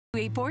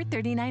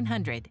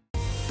284-3900.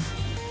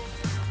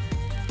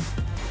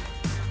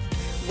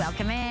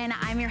 Welcome in.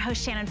 I'm your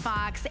host, Shannon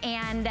Fox,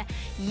 and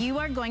you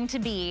are going to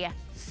be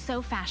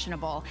so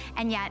fashionable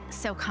and yet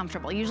so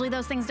comfortable. Usually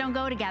those things don't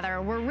go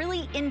together. We're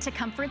really into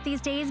comfort these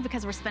days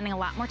because we're spending a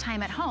lot more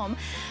time at home.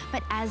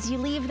 But as you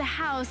leave the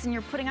house and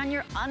you're putting on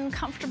your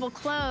uncomfortable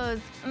clothes,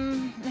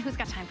 who's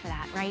got time for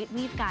that, right?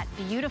 We've got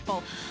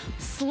beautiful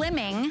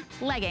slimming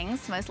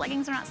leggings. Most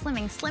leggings are not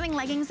slimming. Slimming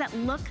leggings that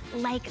look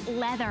like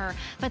leather,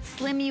 but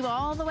slim you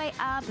all the way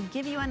up,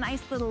 give you a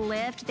nice little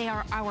lift. They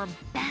are our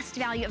best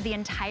value of the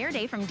entire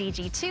day from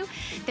DG2.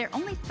 They're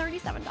only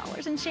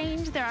 $37 and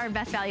change. They're our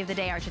best value of the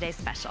day, our today's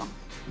special.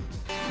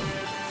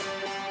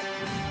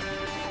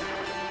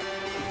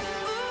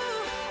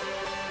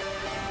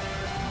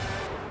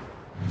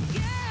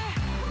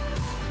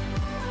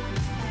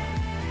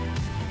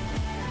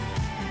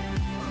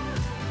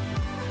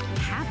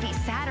 Happy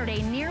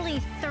Saturday. Nearly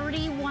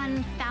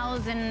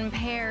 31,000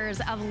 pairs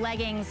of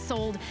leggings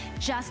sold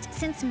just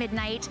since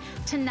midnight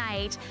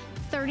tonight.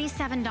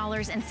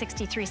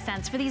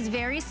 $37.63 for these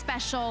very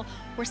special.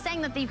 We're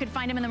saying that you could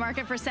find them in the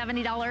market for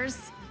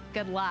 $70.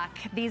 Good luck.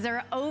 These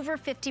are over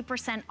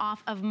 50%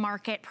 off of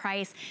market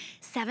price,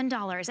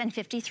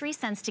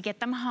 $7.53 to get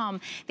them home.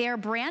 They are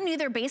brand new.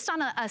 They're based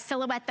on a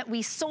silhouette that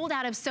we sold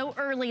out of so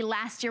early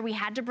last year. We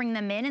had to bring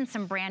them in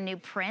some brand new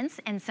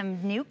prints and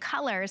some new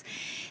colors.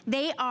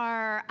 They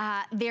are,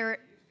 they're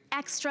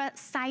extra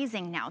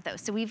sizing now though.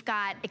 So we've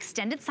got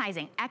extended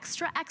sizing,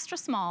 extra, extra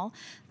small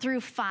through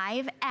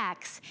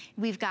 5X.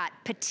 We've got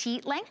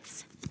petite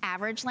lengths,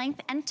 average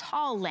length, and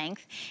tall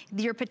length.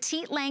 Your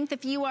petite length,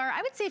 if you are,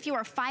 I would say if you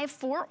are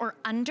 5'4" or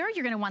under,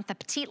 you're gonna want the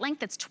petite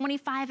length that's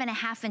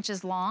 25.5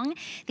 inches long.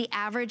 The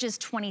average is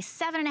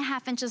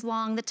 27.5 inches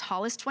long. The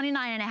tall is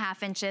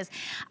 29.5 inches.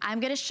 I'm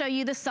gonna show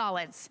you the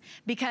solids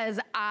because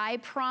I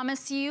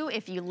promise you,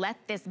 if you let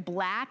this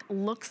black,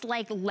 looks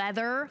like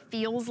leather,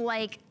 feels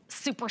like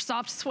super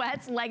soft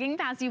sweats legging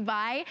pass you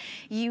by,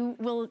 you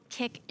will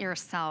kick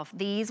yourself.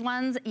 These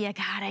ones you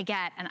gotta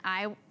get, and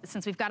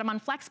since we've got them on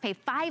FlexPay,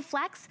 5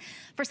 Flex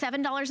for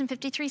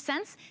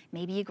 $7.53,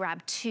 maybe you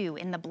grab 2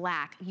 in the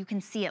black. You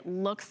can see it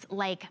looks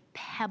like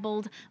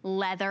pebbled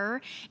leather.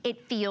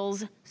 It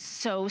feels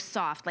so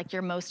soft, like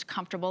your most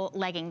comfortable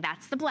legging.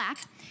 That's the black.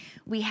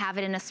 We have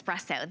it in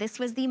espresso. This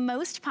was the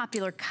most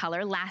popular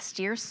color last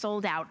year,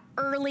 sold out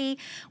early.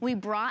 We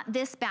brought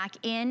this back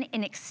in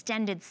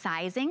extended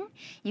sizing.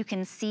 You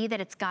can see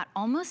that it's got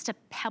almost a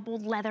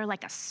pebbled leather,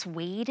 like a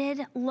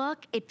suede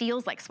look. It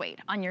feels like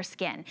suede on your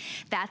skin.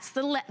 That's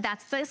the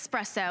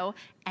espresso,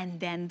 and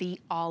then the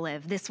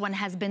olive. This one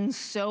has been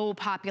so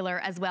popular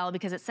as well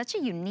because it's such a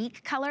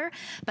unique color,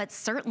 but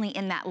certainly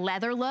in that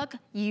leather look,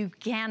 you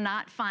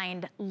cannot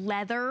find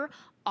leather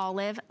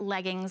olive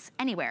leggings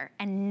anywhere,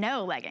 and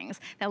no leggings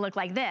that look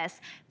like this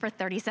for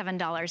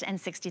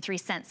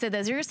 $37.63. So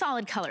those are your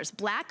solid colors,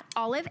 black,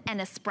 olive,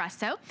 and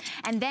espresso.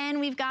 And then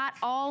we've got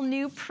all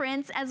new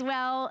prints as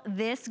well.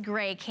 This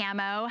gray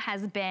camo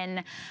has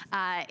been,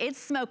 it's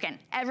smoking.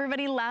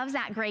 Everybody loves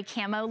that gray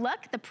camo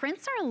look. The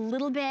prints are a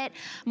little bit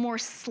more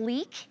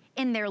sleek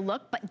in their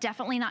look, but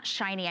definitely not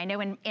shiny. I know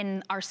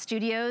in our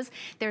studios,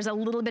 there's a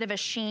little bit of a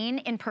sheen.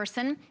 In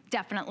person,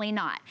 definitely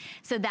not.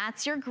 So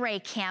that's your gray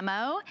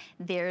camo.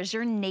 There's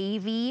your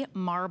navy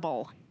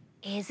marble.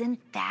 Isn't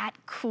that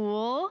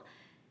cool?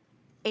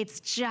 It's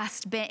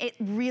just been, it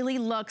really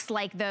looks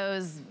like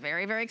those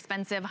very, very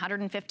expensive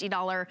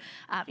 $150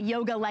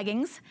 yoga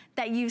leggings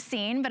that you've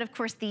seen. But of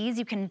course, these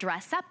you can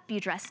dress up, you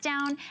dress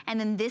down, and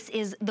then this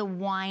is the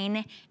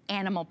wine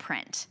animal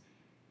print.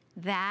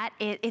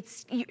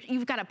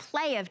 You've got a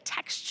play of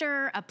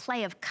texture, a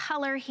play of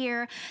color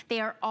here.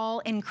 They are all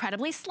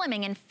incredibly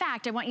slimming. In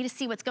fact, I want you to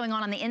see what's going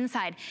on the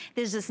inside.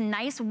 There's this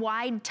nice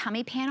wide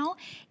tummy panel.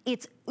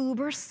 It's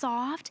uber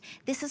soft.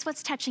 This is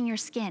what's touching your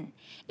skin.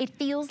 It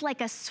feels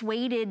like a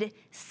suede,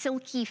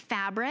 silky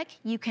fabric.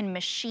 You can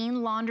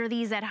machine launder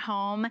these at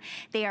home.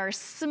 They are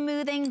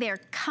smoothing,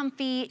 they're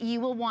comfy. You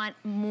will want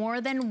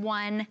more than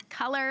one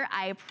color,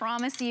 I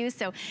promise you.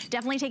 So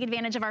definitely take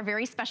advantage of our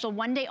very special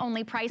one-day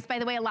only price. By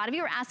the way, a lot of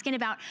you are asking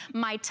about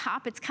my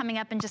top. It's coming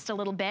up in just a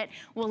little bit.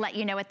 We'll let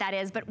you know what that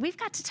is. But we've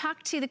got to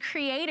talk to the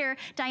creator,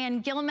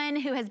 Diane Gilman,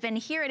 who has been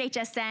here at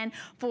HSN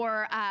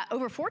for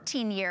over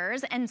 14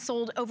 years and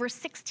sold over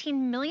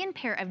 16 million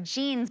pair of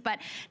jeans. But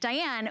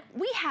Diane,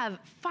 we have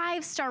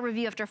 5-star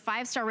review after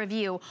 5-star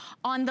review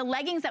on the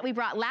leggings that we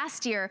brought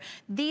last year.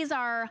 These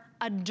are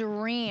a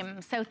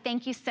dream. So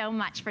thank you so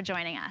much for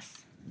joining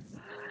us.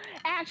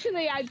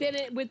 Actually, I've been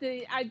with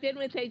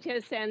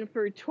HSN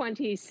for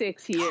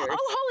 26 years.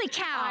 Oh, holy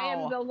cow. I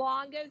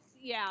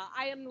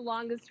am the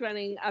longest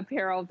running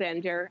apparel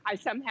vendor. I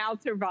somehow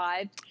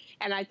survived,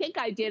 and I think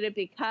I did it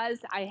because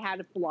I had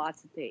a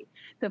philosophy.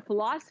 The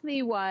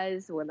philosophy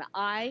was, when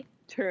I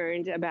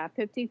turned about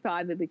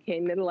 55 and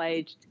became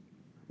middle-aged,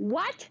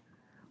 what?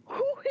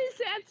 Who is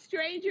that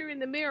stranger in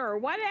the mirror?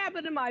 What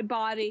happened to my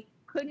body?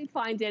 Couldn't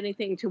find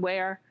anything to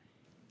wear.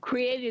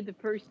 Created the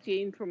first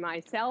jean for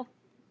myself.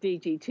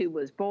 DG2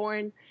 was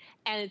born,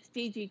 and it's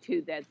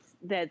DG2 that's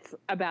that's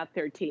about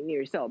 13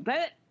 years old.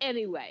 But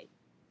anyway,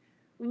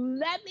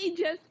 let me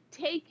just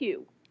take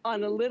you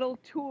on a little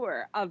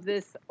tour of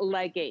this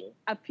legging.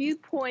 A few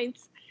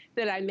points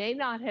that I may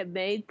not have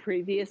made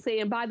previously.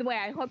 And by the way,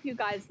 I hope you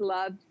guys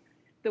loved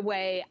the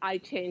way I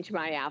changed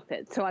my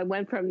outfit. So I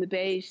went from the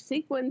beige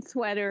sequin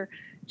sweater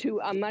to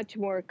a much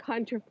more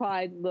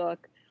countrified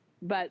look.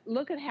 But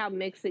look at how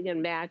mixing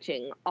and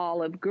matching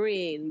olive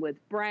green with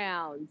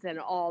browns and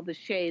all the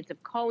shades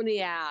of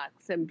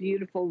cognacs and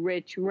beautiful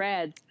rich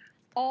reds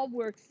all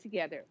works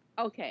together.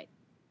 Okay,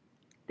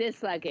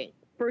 this legging.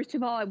 First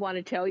of all, I want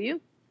to tell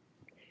you,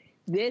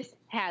 this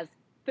has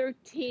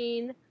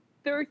 13%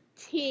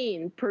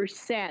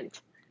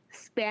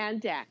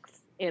 spandex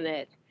in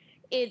it.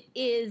 It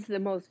is the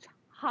most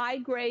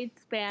high-grade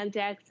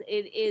spandex.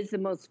 It is the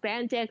most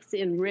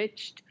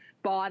spandex-enriched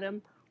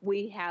bottom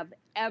we have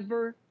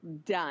ever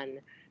done.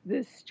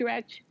 The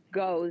stretch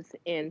goes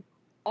in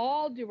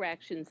all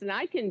directions, and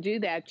I can do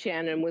that,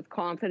 Shannon, with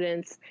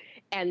confidence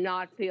and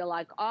not feel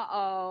like,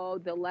 uh-oh,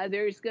 the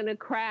leather's going to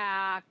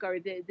crack or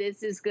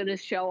this is going to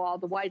show all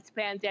the white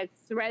spandex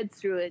threads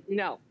through it.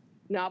 No,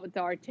 not with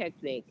our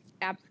technique.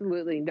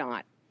 Absolutely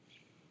not.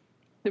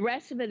 The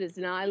rest of it is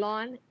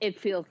nylon. It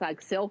feels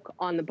like silk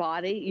on the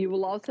body. You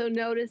will also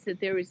notice that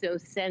there is no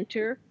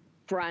center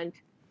front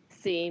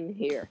seam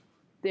here.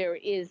 There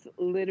is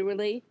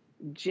literally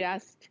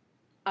just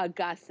a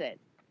gusset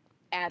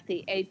at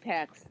the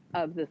apex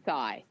of the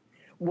thigh.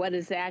 What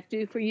does that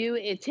do for you?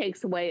 It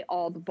takes away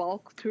all the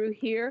bulk through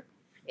here.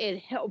 It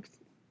helps,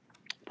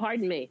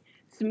 pardon me,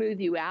 smooth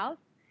you out.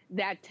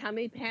 That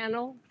tummy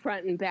panel,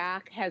 front and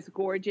back, has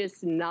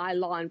gorgeous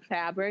nylon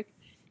fabric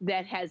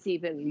that has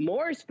even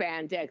more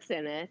spandex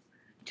in it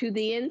to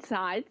the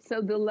inside.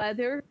 So the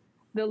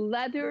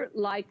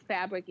leather-like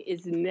fabric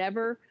is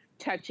never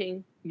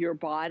touching your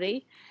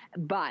body,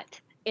 but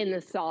in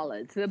the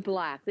solids, the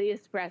black, the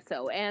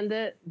espresso, and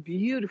the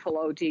beautiful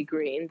OD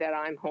green that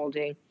I'm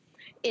holding,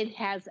 it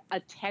has a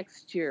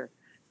texture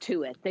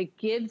to it that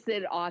gives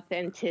it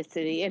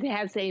authenticity. It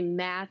has a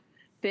matte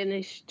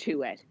finish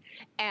to it.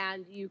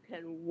 And you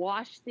can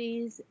wash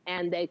these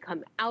and they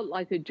come out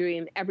like a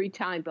dream every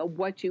time. But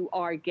what you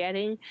are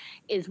getting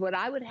is what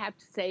I would have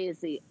to say is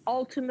the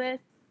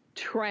ultimate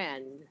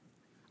trend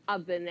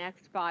of the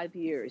next 5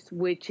 years,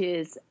 which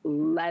is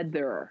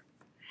leather.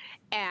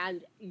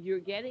 And you're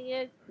getting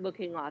it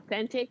looking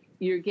authentic.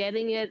 You're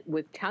getting it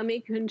with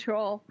tummy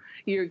control.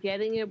 You're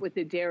getting it with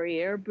the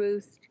derriere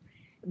boost.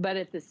 But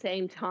at the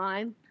same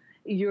time,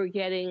 you're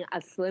getting a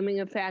slimming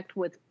effect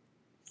with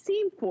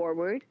seam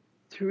forward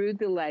through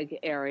the leg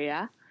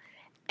area.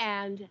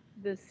 And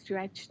the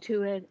stretch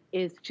to it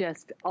is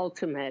just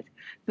ultimate.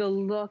 The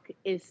look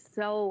is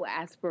so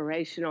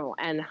aspirational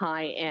and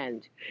high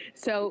end.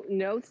 So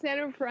no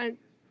center front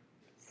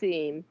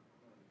seam,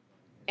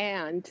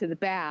 and to the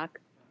back,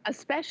 a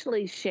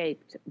specially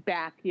shaped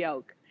back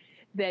yoke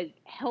that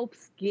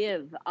helps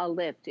give a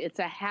lift. It's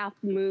a half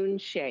moon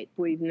shape.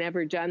 We've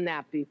never done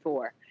that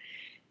before.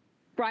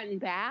 Front and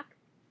back,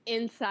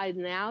 inside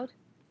and out,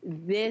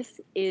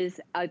 this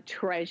is a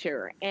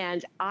treasure.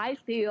 And I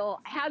feel,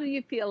 how do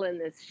you feel in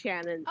this,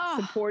 Shannon? Oh,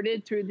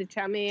 supported through the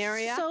tummy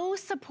area? So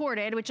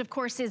supported, which of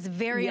course is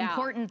very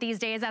important these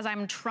days as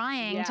I'm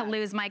trying to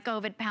lose my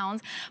COVID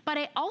pounds. But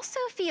I also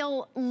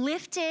feel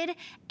lifted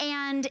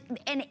and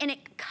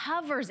it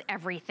covers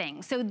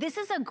everything. So this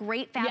is a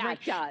great fabric,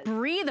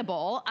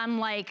 breathable,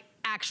 unlike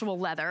actual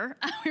leather.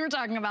 We were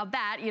talking about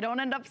that. You don't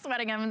end up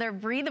sweating them. They're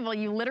breathable.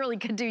 You literally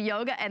could do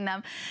yoga in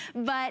them.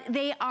 But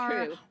they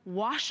are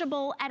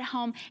washable at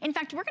home. In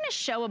fact, we're going to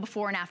show a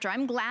before and after.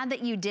 I'm glad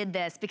that you did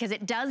this because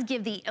it does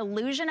give the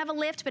illusion of a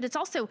lift, but it's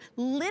also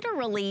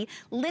literally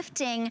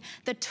lifting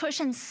the tush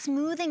and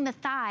smoothing the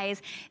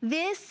thighs.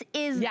 This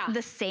is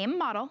the same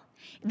model,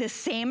 the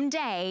same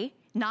day,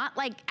 not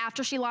like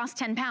after she lost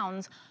 10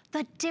 pounds.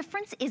 The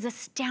difference is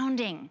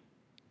astounding.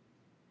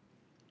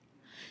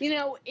 You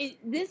know,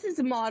 this is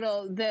a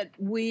model that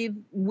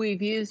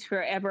we've used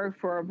forever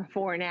for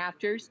before and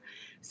afters.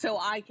 So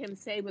I can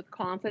say with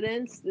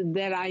confidence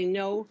that I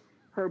know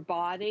her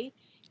body.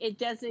 It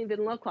doesn't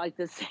even look like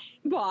the same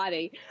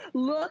body.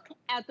 Look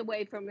at the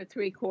way from a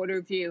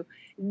 3/4 view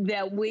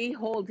that we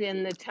hold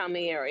in the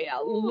tummy area.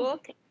 Ooh.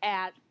 Look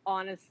at,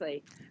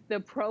 honestly,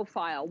 the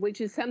profile, which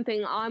is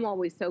something I'm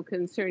always so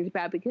concerned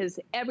about because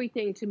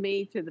everything to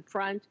me to the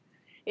front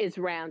is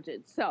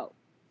rounded. So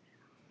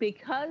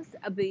because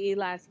of the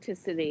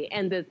elasticity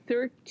and the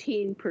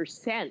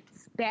 13%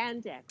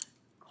 spandex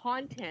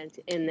content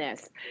in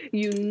this,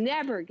 you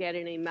never get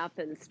any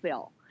muffin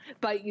spill,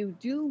 but you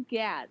do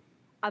get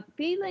a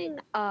feeling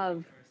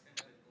of,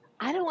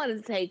 I don't want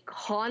to say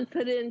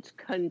confident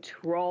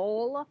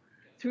control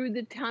through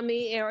the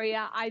tummy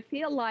area. I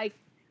feel like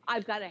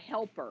I've got a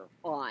helper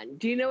on.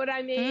 Do you know what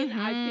I mean? Mm-hmm.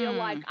 I feel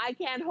like I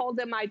can't hold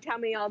in my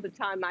tummy all the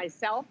time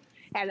myself.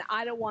 And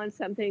I don't want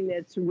something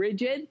that's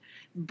rigid,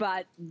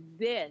 but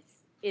this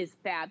is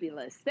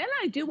fabulous. Then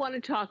I do want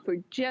to talk for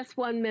just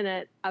 1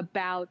 minute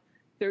about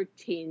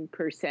 13%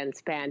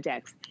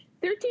 spandex.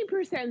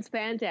 13%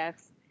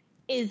 spandex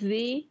is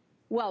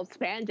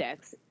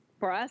spandex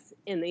for us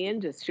in the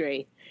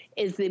industry,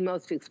 is the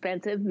most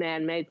expensive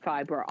man-made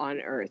fiber on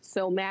earth.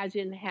 So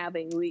imagine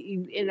having,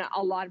 in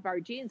a lot of our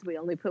jeans, we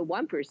only put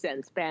 1%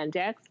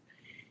 spandex.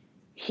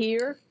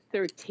 Here,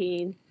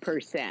 13%.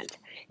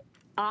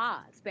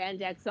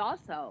 Spandex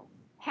also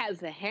has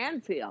the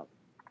hand feel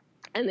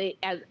and the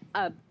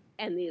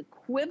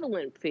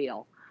equivalent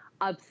feel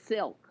of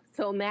silk.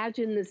 So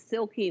imagine the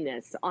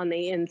silkiness on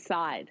the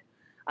inside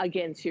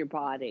against your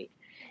body.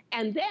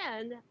 And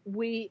then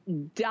we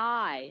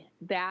dye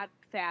that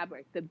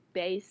fabric, the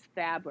base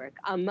fabric,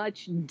 a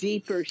much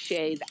deeper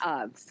shade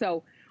of.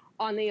 So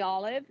on the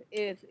olive,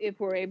 if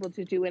we're able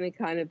to do any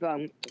kind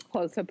of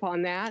close-up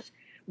on that,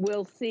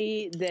 we'll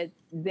see that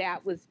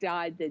that was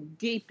dyed the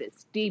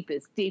deepest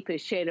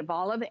shade of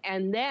olive.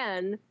 And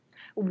then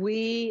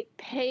we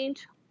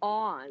paint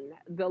on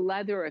the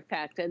leather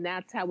effect, and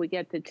that's how we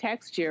get the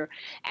texture.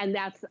 And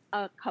that's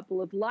a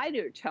couple of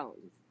lighter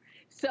tones.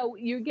 So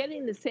you're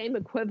getting the same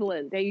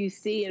equivalent that you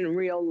see in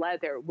real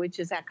leather, which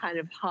is that kind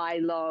of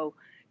high-low,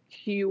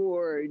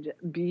 cured,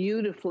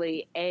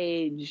 beautifully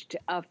aged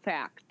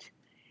effect.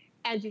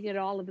 And you get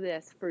all of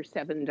this for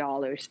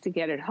 $7 to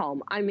get it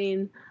home. I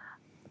mean,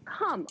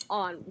 come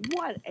on,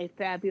 what a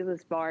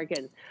fabulous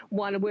bargain.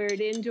 Want to wear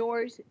it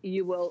indoors?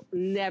 You will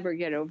never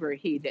get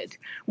overheated.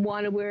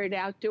 Want to wear it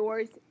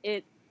outdoors?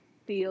 It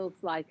feels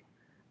like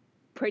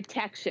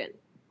protection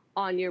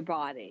on your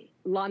body.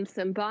 Lumps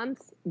and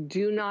bumps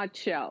do not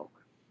show.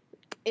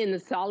 In the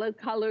solid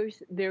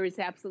colors, there is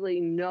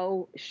absolutely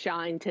no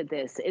shine to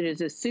this. It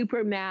is a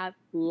super matte,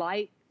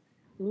 light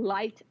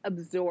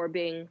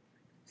absorbing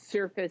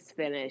surface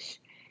finish.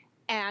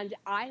 And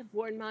I've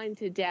worn mine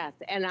to death.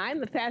 And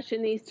I'm a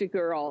fashionista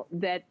girl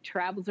that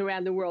travels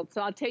around the world.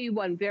 So I'll tell you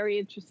one very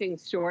interesting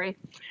story.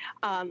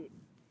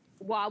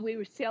 While we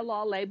were still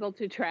all able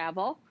to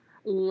travel,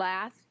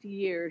 last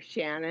year,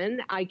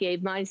 Shannon, I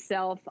gave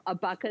myself a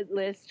bucket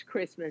list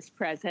Christmas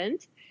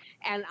present.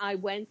 And I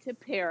went to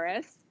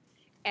Paris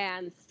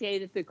and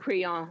stayed at the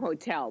Crillon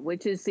Hotel,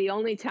 which is the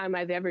only time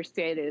I've ever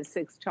stayed at a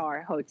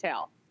 6-star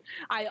hotel.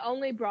 I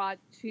only brought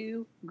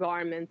 2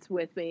 garments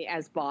with me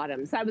as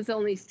bottoms. I was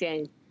only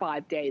staying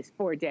 4 days.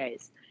 Faux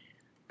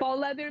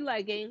leather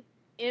legging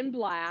in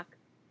black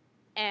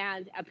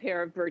and a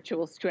pair of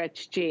virtual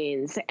stretch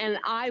jeans. And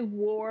I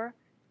wore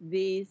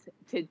these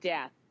to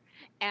death.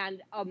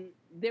 And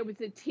there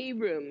was a tea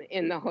room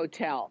in the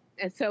hotel.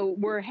 And so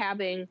we're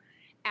having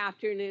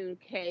afternoon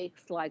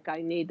cakes, like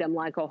I need them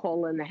like a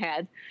hole in the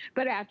head,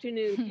 but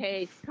afternoon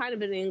cakes, kind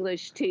of an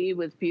English tea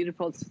with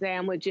beautiful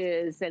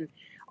sandwiches and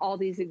all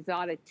these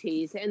exotic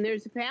teas. And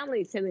there's a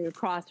family sitting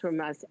across from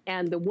us,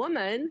 and the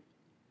woman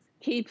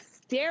keeps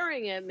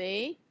staring at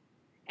me,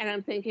 and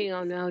I'm thinking,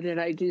 oh no, did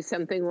I do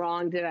something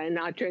wrong? Did I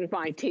not drink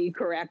my tea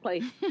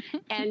correctly?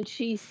 And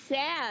she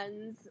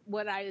sends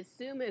what I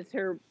assume is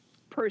her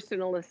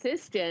personal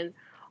assistant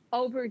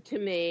over to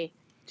me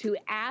to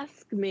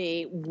ask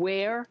me,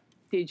 where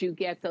did you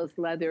get those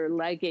leather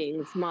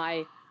leggings?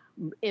 My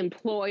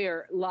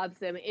employer loves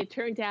them. It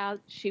turned out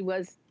she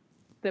was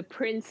the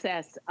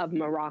princess of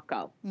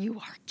Morocco. You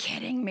are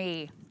kidding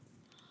me.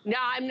 No,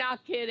 I'm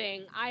not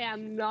kidding. I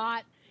am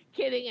not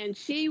kidding. And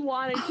she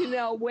wanted to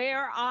know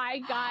where I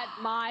got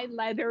my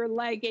leather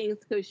leggings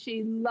because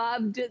she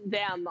loved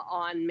them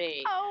on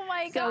me. Oh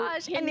my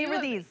gosh. And they were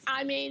these.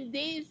 I mean,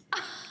 these,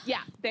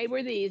 yeah, they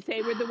were these.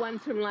 They were the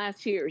ones from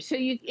last year. So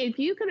if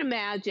you can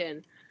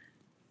imagine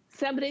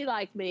somebody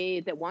like me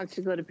that wants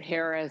to go to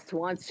Paris,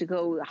 wants to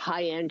go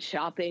high-end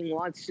shopping,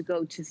 wants to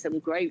go to some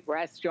great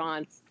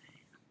restaurants,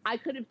 I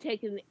could have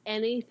taken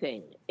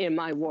anything in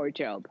my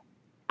wardrobe.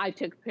 I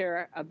took a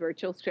pair of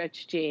virtual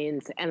stretch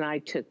jeans, and I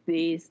took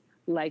these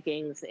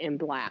leggings in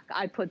black.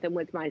 I put them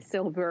with my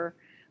silver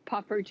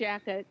puffer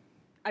jacket.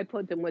 I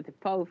put them with a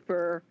faux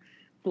fur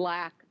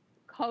black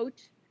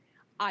coat.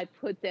 I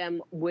put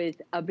them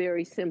with a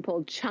very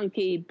simple,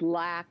 chunky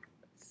black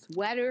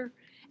sweater.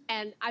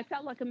 And I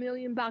felt like $1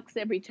 million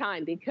every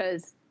time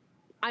because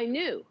I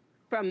knew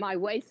from my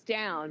waist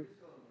down,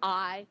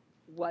 I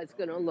was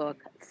going to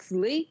look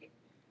sleek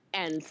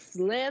and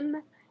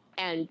slim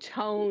and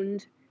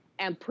toned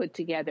and put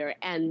together.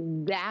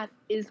 And that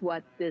is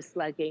what this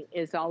legging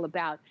is all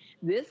about.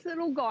 This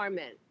little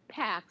garment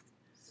packs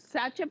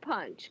such a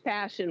punch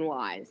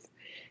fashion-wise,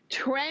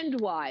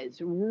 trend-wise,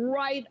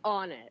 right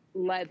on it,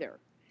 leather.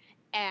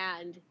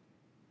 And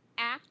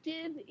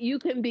active, you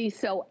can be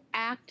so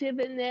active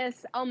in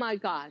this. Oh my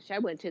gosh, I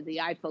went to the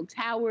Eiffel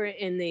Tower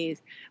in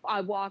these.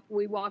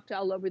 We walked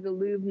all over the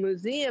Louvre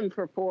Museum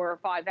for 4 or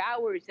 5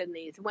 hours in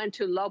these. Went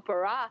to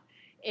l'Opéra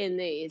in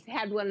these.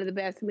 Had one of the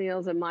best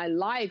meals of my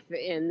life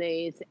in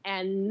these,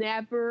 and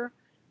never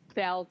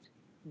felt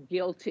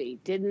guilty.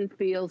 Didn't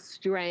feel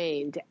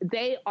strained.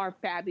 They are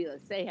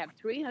fabulous. They have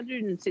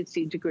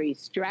 360-degree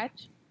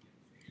stretch.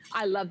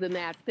 I love the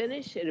matte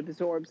finish. It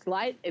absorbs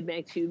light. It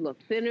makes you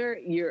look thinner.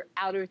 Your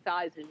outer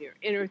thighs and your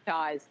inner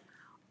thighs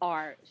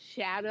are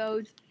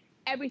shadowed.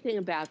 Everything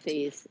about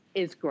these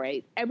is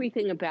great.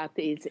 Everything about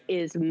these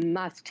is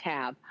must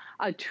have.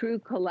 A true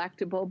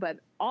collectible, but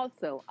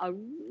also a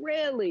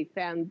really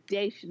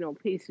foundational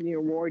piece in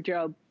your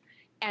wardrobe.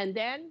 And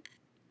then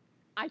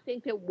I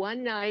think that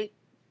one night,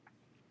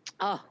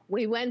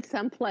 we went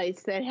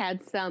someplace that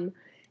had some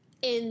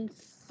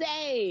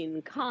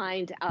insane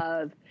kind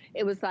of,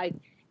 it was like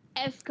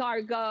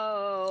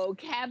escargot,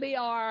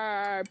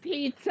 caviar,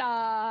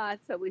 pizza.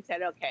 So we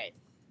said, okay.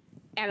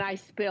 And I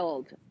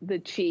spilled the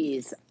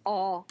cheese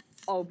all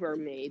over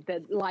me.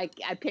 Like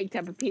I picked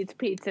up a piece of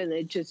pizza and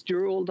it just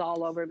drooled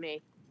all over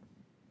me.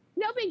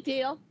 No big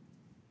deal.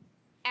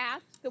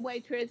 Asked the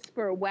waitress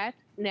for a wet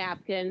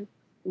napkin,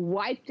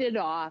 wiped it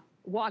off,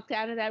 walked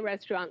out of that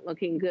restaurant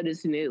looking good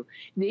as new.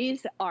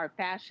 These are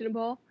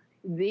fashionable.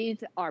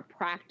 These are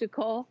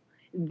practical.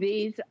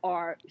 These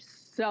are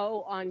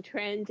so on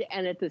trend.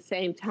 And at the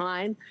same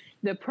time,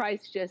 the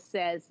price just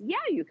says, yeah,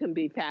 you can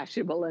be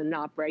fashionable and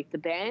not break the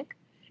bank.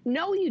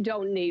 No, you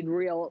don't need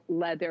real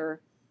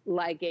leather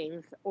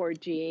leggings or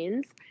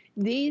jeans.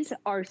 These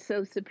are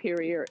so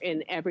superior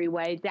in every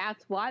way.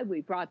 That's why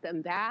we brought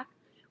them back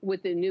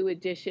with the new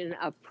edition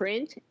of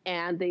print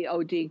and the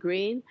OD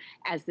green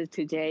as the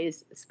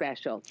today's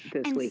special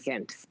this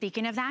weekend.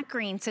 Speaking of that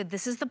green, so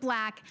this is the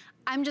black.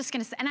 I'm just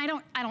gonna say, and I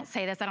don't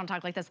say this, I don't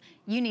talk like this.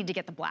 You need to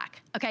get the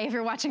black, okay? If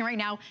you're watching right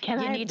now,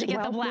 you need to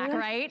get the black,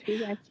 right?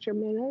 2 extra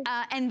minutes.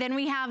 And then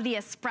we have the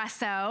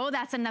espresso.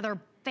 That's another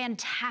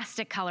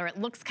fantastic color. It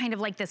looks kind of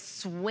like this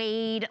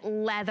suede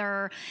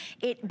leather,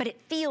 but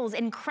it feels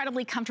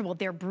incredibly comfortable.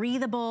 They're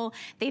breathable,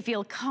 they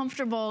feel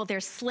comfortable, they're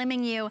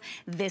slimming you.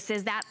 This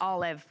is that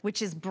olive,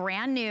 which is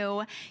brand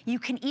new. You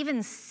can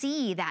even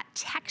see that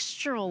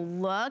textural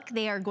look.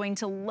 They are going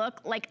to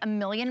look like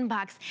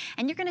 $1,000,000,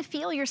 and you're gonna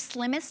feel your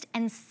slimmest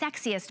and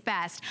sexiest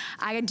best.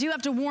 I do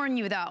have to warn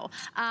you though,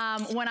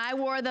 when I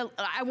wore the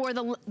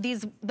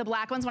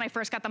black ones when I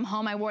first got them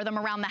home, I wore them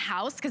around the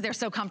house because they're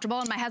so comfortable,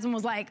 and my husband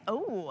was like,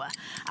 oh,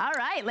 all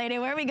right, lady,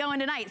 where are we going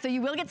tonight? So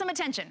you will get some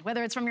attention,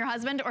 whether it's from your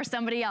husband or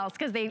somebody else,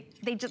 because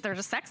they're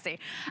just sexy.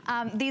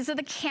 These are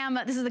the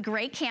camo. This is the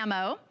gray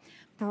camo.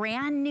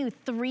 Brand new,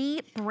 3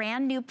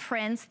 brand new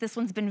prints. This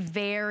one's been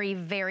very,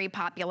 very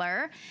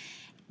popular.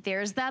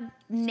 There's the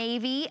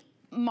navy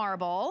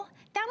marble.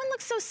 That one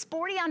looks so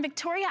sporty on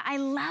Victoria. I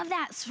love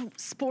that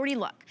sporty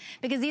look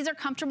because these are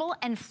comfortable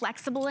and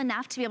flexible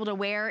enough to be able to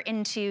wear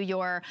into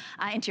your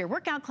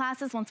workout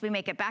classes once we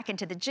make it back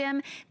into the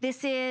gym.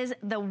 This is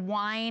the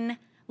wine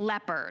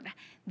leopard.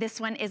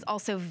 This one is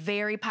also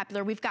very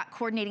popular. We've got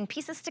coordinating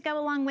pieces to go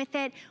along with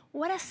it.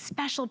 What a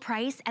special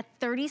price at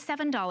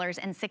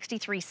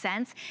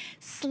 $37.63.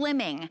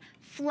 Slimming,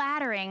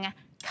 flattering,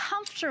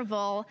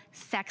 comfortable,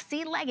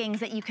 sexy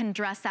leggings that you can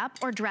dress up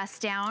or dress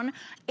down.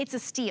 It's a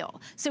steal.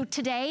 So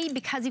today,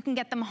 because you can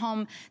get them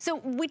home, so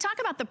we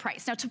talk about the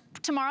price. Now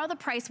tomorrow the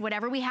price,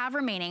 whatever we have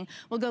remaining,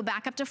 will go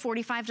back up to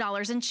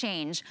 $45 and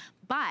change,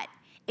 but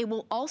it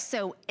will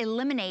also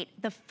eliminate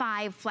the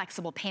 5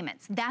 flexible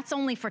payments. That's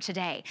only for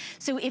today.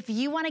 So if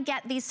you wanna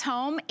get these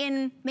home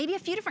in maybe a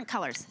few different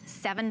colors,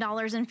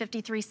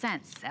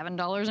 $7.53,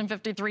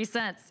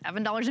 $7.53,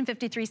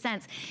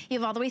 $7.53. You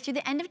have all the way through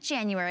the end of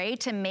January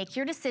to make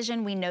your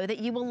decision. We know that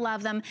you will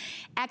love them.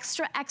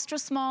 Extra, extra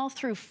small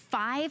through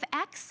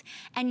 5X,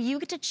 and you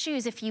get to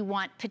choose if you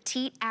want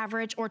petite,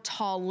 average, or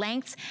tall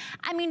lengths.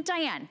 I mean,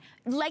 Diane,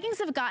 leggings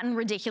have gotten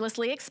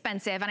ridiculously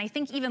expensive, and I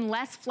think even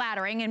less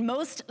flattering in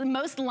most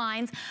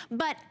lines,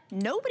 but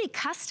nobody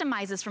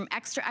customizes from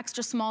extra,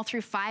 extra small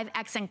through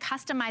 5X and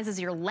customizes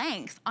your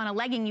length on a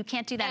legging. You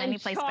can't do that any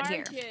place but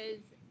here.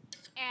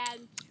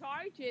 And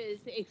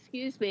charges,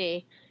 excuse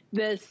me,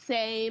 the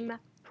same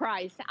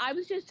price. I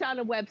was just on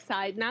a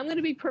website, and I'm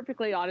gonna be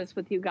perfectly honest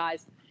with you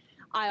guys.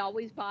 I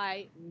always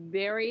buy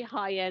very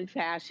high-end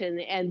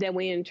fashion, and then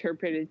we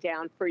interpret it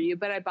down for you,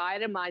 but I buy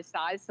it in my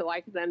size so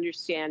I can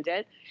understand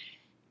it.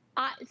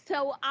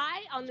 So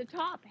I, on the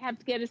top, have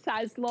to get a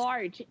size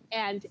large,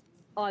 and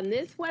on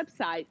this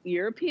website,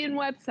 European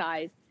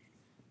website,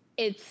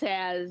 it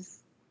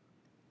says,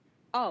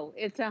 oh,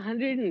 it's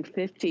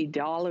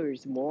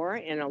 $150 more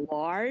in a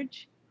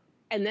large.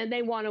 And then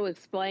they want to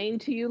explain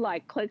to you,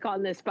 like, click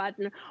on this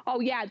button.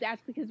 Oh, yeah,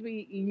 that's because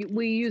we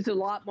use a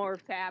lot more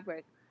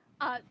fabric.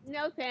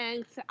 No,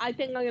 thanks. I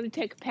think I'm going to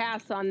take a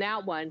pass on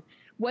that one.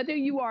 Whether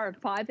you are a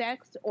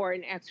 5X or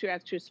an extra,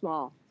 extra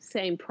small,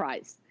 same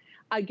price.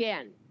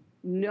 Again,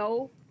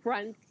 no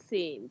front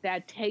seam.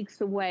 That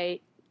takes away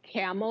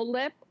camel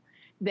lip.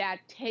 That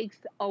takes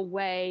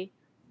away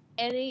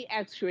any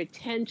extra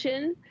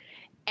tension.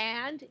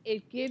 And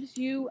it gives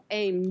you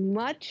a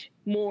much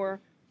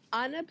more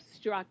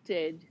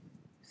unobstructed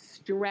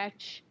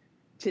stretch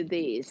to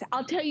these.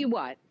 I'll tell you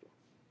what.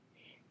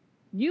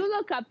 You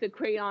look up the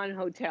Crayon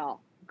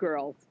Hotel,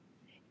 girls.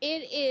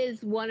 It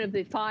is one of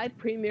the 5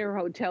 premier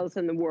hotels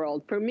in the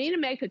world. For me to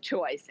make a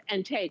choice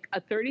and take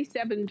a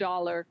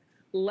 $37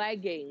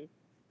 legging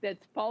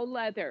that's faux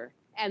leather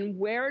and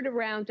wear it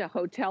around a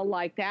hotel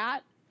like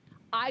that,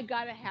 I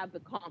gotta have the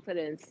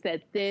confidence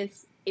that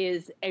this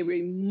is a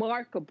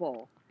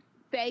remarkable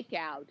fake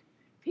out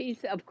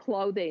piece of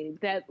clothing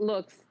that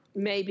looks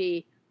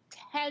maybe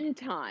 10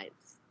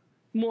 times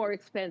more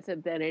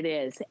expensive than it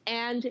is,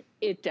 and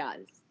it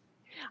does.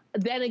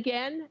 Then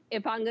again,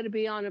 if I'm going to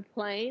be on a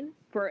plane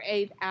for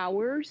 8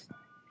 hours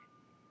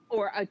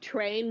or a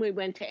train, we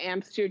went to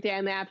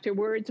Amsterdam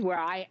afterwards, where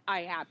I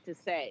have to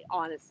say,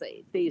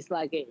 honestly, these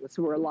leggings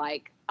were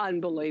like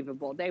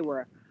unbelievable. They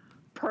were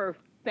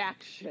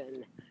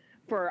perfection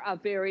for a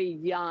very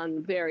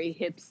young, very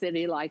hip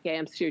city like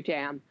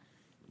Amsterdam.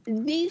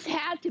 These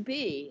had to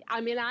be,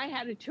 I mean, I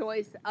had a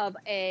choice of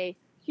a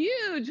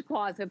huge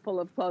closet full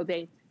of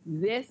clothing.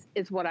 This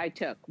is what I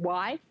took.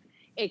 Why?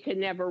 It can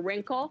never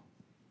wrinkle.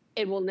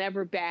 It will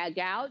never bag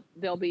out.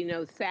 There'll be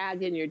no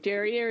sag in your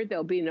derriere.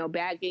 There'll be no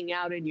bagging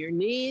out in your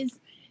knees.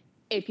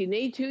 If you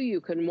need to,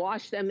 you can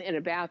wash them in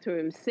a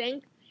bathroom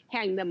sink,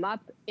 hang them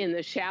up in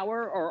the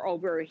shower or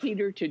over a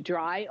heater to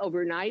dry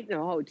overnight in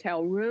a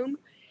hotel room.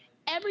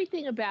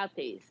 Everything about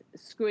these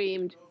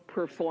screamed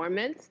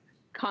performance,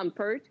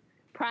 comfort,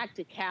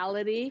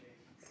 practicality,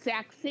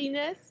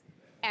 sexiness,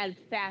 and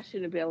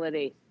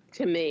fashionability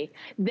to me.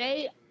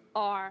 They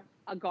are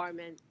a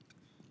garment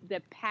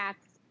that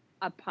packs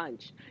a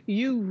punch.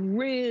 You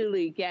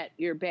really get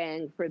your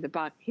bang for the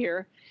buck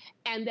here.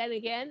 And then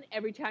again,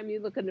 every time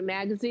you look at a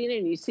magazine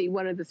and you see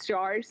one of the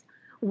stars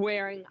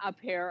wearing a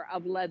pair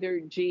of leather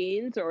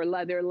jeans or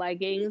leather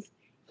leggings,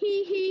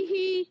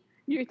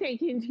 you're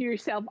thinking to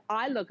yourself,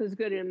 I look as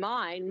good in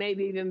mine,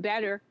 maybe even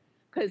better,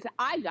 because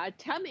I got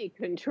tummy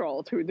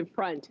control through the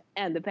front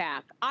and the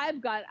back.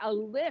 I've got a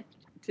lift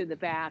to the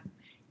back,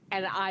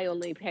 and I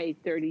only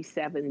paid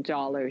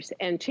 $37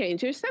 and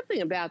change. There's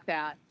something about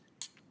that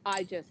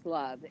I just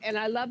love. And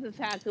I love the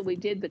fact that we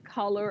did the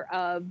color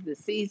of the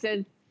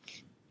season,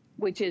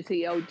 which is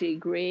the OD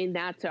green.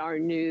 That's our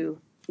new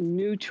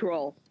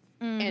neutral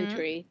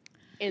entry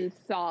in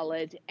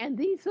solid. And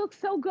these look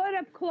so good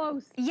up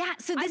close. Yeah,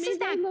 so this is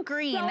that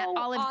green, that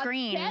olive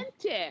green.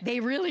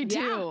 They really do.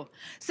 Yeah.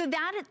 So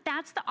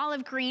that's the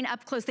olive green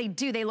up close. They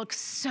do. They look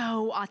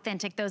so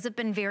authentic. Those have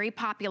been very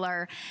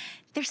popular.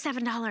 They're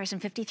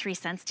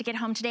 $7.53 to get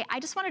home today. I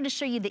just wanted to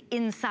show you the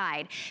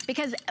inside,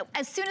 because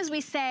as soon as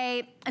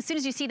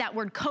you see that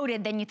word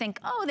coated, then you think,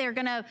 oh, they're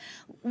gonna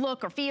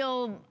look or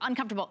feel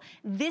uncomfortable.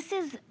 This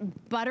is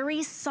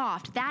buttery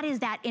soft. That is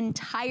that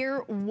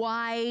entire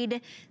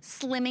wide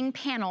slimming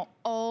panel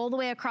all the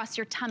way across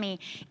your tummy.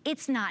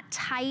 It's not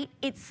tight,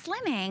 it's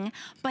slimming,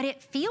 but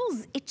it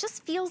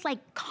just feels like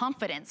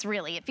confidence,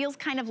 really. It feels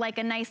kind of like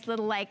a nice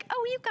little like,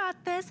 oh, you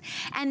got this.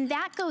 And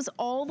that goes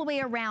all the way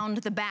around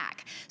the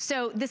back.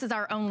 So this is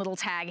our own little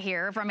tag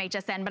here from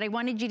HSN, but I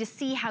wanted you to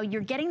see how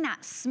you're getting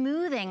that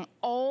smoothing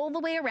all the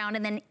way around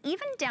and then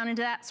even down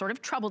into that sort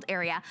of troubled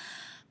area.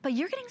 But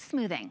you're getting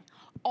smoothing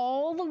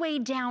all the way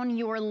down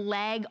your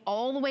leg,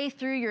 all the way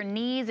through your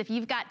knees. If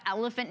you've got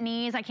elephant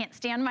knees, I can't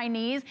stand my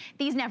knees,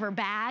 these never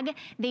bag.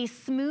 They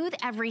smooth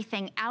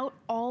everything out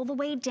all the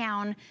way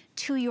down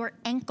to your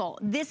ankle.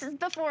 This is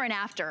before and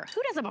after.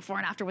 Who does a before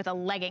and after with a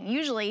legging?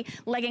 Usually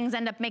leggings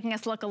end up making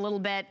us look a little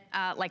bit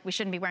like we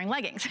shouldn't be wearing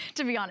leggings,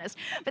 to be honest.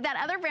 But that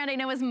other brand I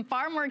know is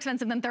far more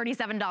expensive than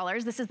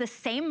 $37. This is the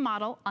same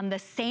model on the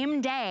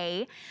same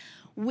day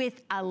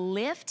with a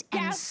lift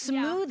and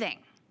smoothing.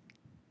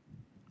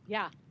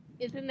 Yeah.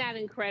 Isn't that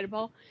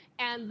incredible?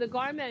 And the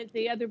garment,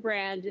 the other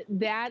brand,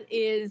 that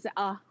is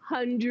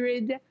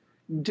 $100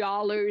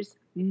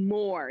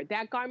 more.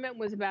 That garment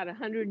was about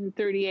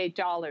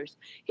 $138.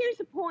 Here's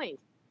the point.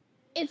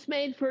 It's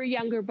made for a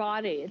younger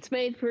body. It's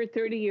made for a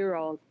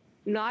 30-year-old,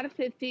 not a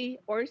 50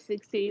 or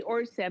 60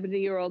 or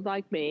 70-year-old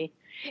like me.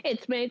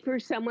 It's made for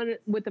someone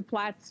with a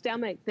flat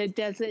stomach that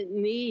doesn't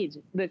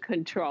need the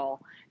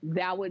control.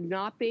 That would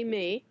not be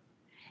me.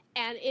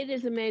 And it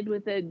is made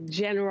with a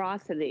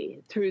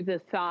generosity through the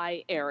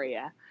thigh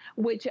area,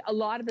 which a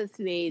lot of us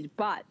need.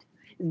 But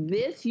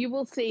this, you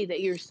will see that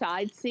your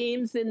side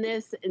seams in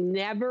this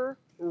never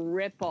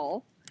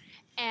ripple.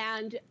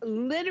 And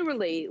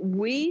literally,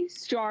 we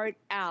start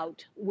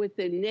out with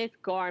the knit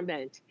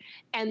garment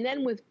and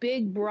then with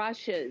big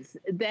brushes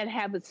that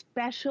have a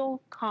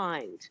special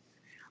kind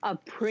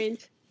of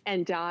print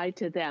and dye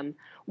to them,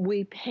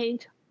 we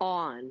paint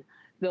on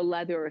the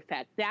leather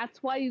effect.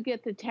 That's why you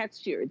get the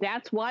texture.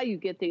 That's why you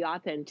get the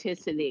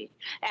authenticity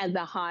and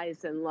the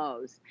highs and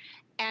lows.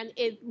 And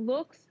it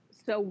looks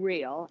so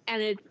real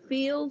and it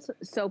feels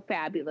so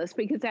fabulous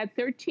because at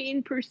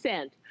 13%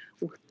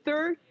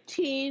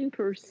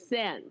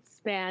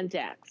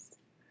 spandex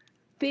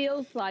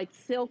feels like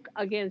silk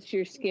against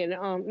your skin.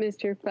 Oh,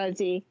 Mr.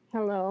 Fuzzy,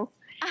 hello.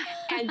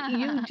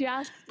 And you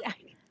just,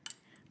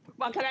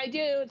 what can I do?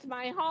 It's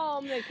my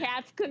home. The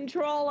cats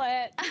control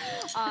it.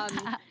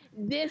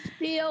 This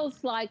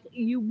feels like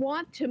you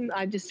want to,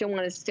 I just don't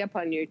want to step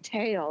on your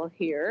tail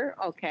here,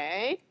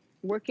 okay?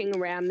 Working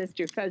around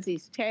Mr.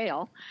 Fuzzy's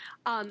tail.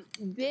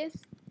 This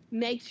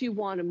makes you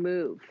want to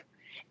move.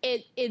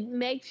 It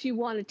makes you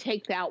want to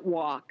take that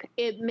walk.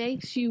 It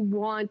makes you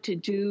want to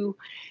do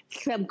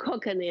some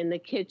cooking in the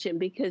kitchen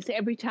because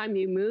every time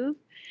you move,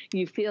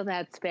 you feel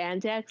that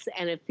spandex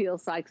and it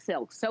feels like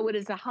silk. So it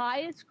is the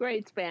highest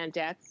grade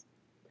spandex.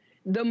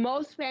 The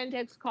most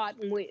spandex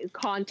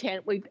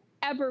content we've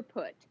ever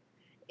put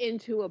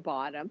into a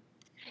bottom.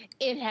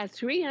 It has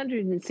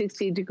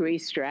 360-degree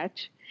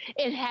stretch.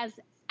 It has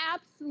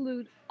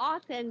absolute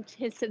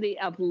authenticity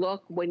of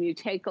look when you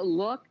take a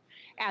look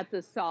at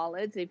the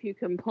solids. If you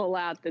can pull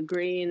out the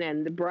green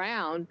and the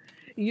brown,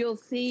 you'll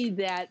see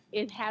that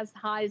it has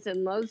highs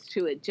and lows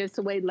to it, just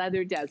the way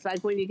leather does.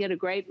 Like when you get a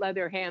great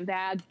leather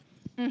handbag,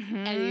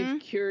 and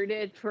you've cured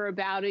it for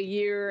about a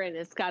year, and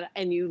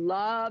and you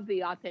love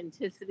the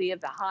authenticity of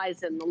the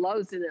highs and the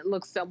lows, and it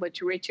looks so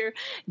much richer.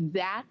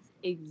 That's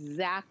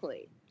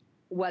exactly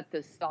what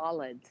the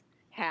solids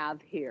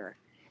have here.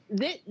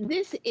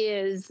 This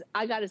is,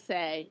 I gotta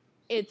say,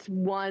 it's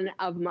one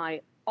of my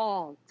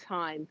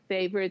all-time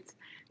favorites,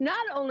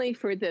 not only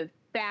for the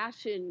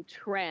fashion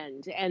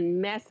trend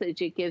and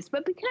message it gives,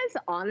 but because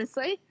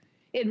honestly,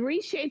 it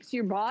reshapes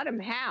your bottom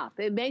half.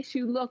 It makes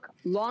you look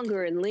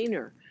longer and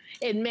leaner.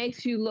 It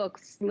makes you look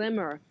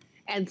slimmer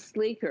and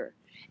sleeker.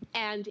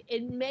 And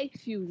it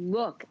makes you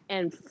look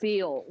and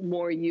feel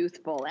more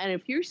youthful. And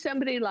if you're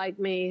somebody like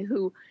me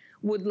who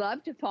would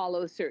love to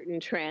follow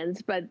certain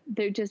trends, but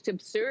they're just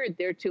absurd,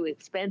 they're too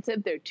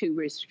expensive, they're too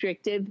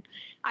restrictive.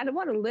 I don't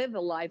want to live a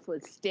life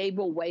with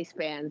stable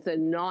waistbands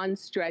and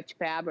non-stretch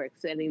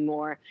fabrics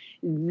anymore.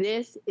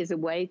 This is a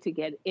way to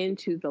get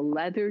into the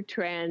leather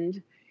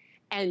trend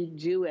and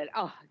do it.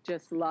 Oh,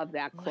 just love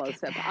that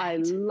close-up. I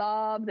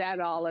love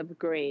that olive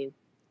green.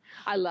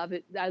 I love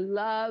it. I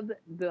love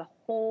the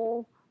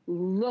whole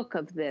look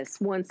of this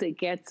once it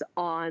gets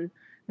on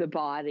the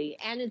body,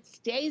 and it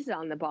stays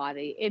on the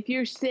body. If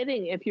you're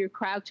sitting, if you're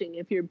crouching,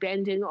 if you're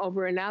bending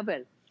over an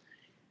oven,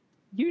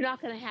 you're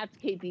not going to have to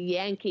keep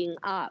yanking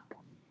up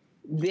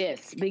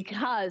this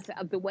because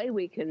of the way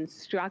we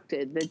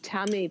constructed the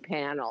tummy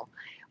panel,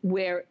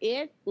 where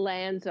it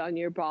lands on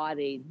your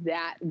body,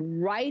 that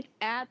right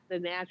at the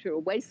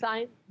natural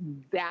waistline,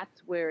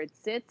 that's where it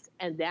sits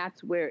and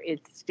that's where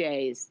it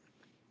stays.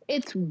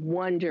 It's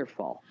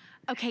wonderful.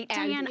 Okay,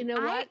 Diane, and you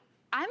know what?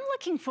 I'm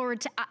looking forward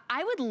to,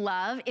 I would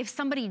love if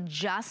somebody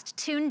just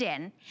tuned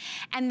in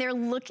and they're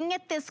looking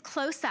at this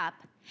close up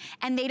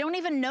and they don't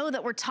even know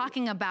that we're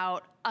talking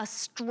about a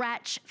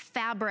stretch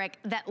fabric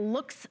that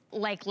looks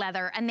like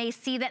leather, and they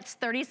see that's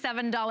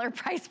 $37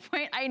 price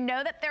point. I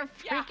know that they're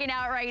freaking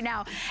out right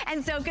now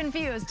and so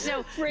confused.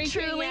 So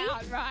truly,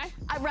 out, right?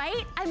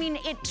 Right? I mean,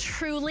 it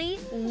truly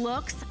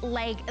looks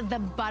like the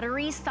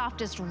buttery,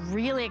 softest,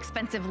 really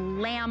expensive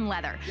lamb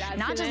leather. Yes,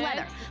 not just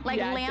leather, like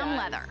lamb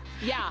leather.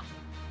 Yeah.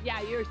 Yeah,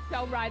 you're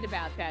so right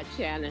about that,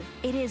 Shannon.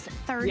 It is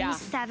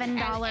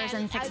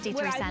 $37.62.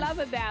 What I love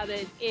about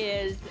it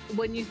is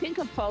when you think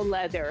of faux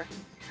leather,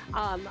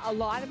 a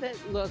lot of it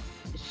looks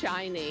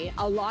shiny.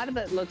 A lot of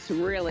it looks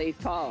really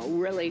faux,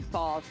 really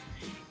false.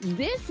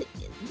 This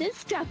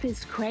stuff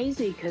is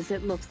crazy because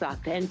it looks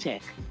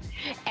authentic.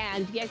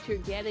 And yet you're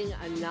getting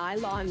a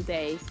nylon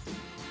base,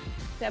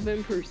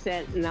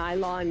 7%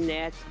 nylon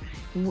knit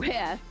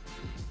with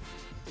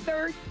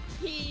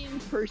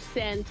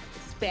 13%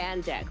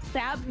 spandex.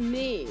 That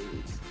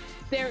means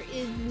there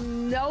is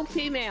no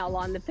female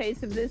on the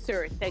face of this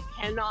earth that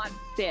cannot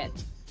fit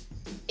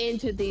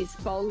into these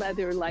faux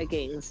leather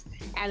leggings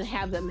and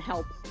have them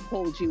help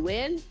hold you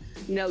in,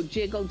 no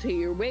jiggle to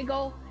your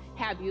wiggle,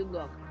 have you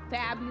look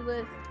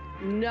fabulous,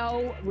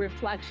 no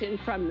reflection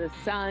from the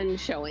sun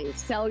showing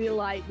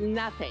cellulite,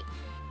 nothing.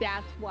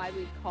 That's why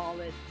we call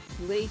it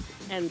sleek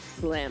and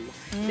slim.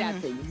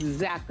 That's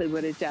exactly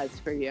what it does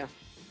for you.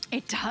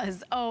 It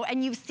does. Oh,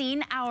 and you've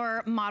seen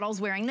our models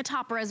wearing the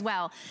topper as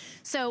well.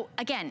 So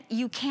again,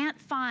 you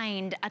can't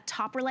find a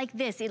topper like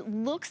this. It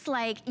looks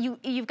like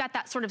you've got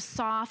that sort of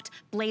soft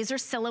blazer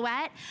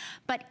silhouette,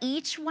 but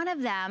each one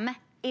of them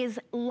is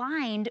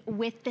lined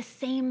with the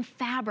same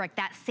fabric,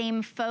 that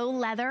same faux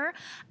leather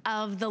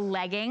of the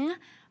legging,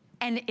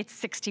 and it's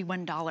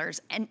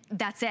 $61, and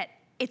that's it.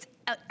 It's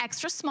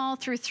extra small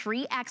through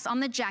 3X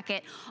on the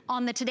jacket.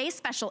 On the today's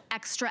special,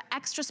 extra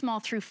small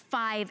through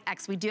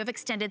 5X. We do have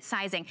extended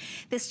sizing.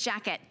 This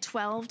jacket,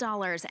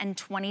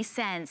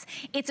 $12.20.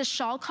 It's a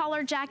shawl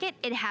collar jacket.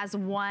 It has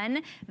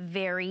one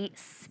very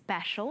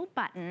special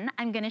button.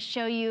 I'm gonna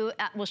show you,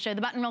 we'll show the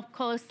button real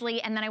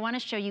closely, and then I wanna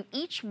show you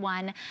each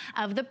one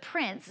of the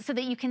prints so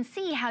that you can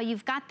see how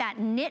you've got that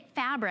knit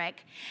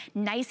fabric,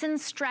 nice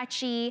and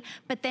stretchy,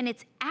 but then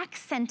it's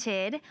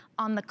accented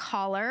on the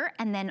collar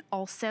and then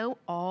also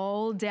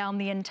all down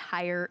the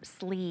entire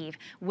sleeve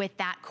with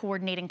that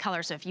coordinating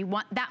color. So if you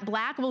want that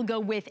black, will go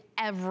with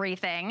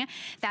everything.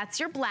 That's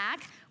your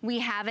black. We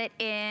have it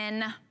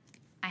in, I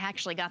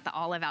actually got the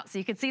olive out so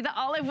you can see the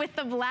olive with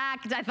the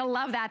black. I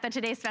love that, the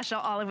today's special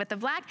olive with the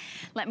black.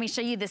 Let me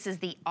show you, this is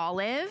the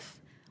olive.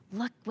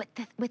 Look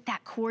with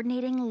that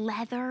coordinating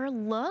leather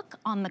look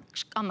on the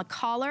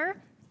collar.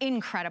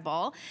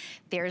 Incredible.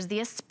 There's the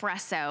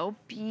espresso,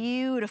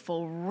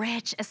 beautiful,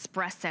 rich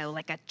espresso,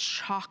 like a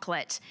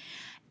chocolate.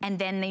 And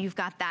then you've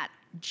got that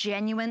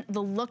genuine,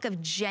 the look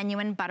of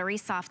genuine buttery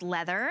soft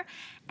leather.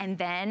 And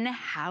then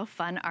how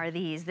fun are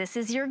these? This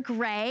is your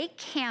gray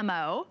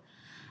camo.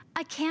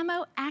 a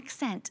camo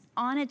accent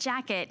on a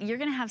jacket. You're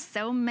gonna have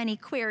so many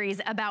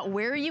queries about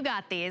where you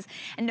got these,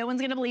 and no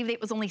one's gonna believe that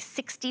it was only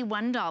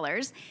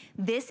 $61.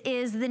 This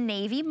is the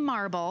navy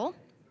marble.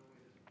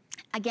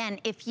 Again,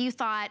 if you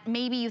thought,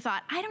 maybe you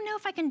thought, I don't know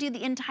if I can do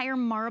the entire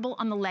marble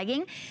on the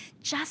legging,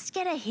 just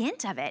get a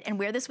hint of it and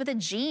wear this with a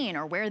jean,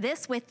 or wear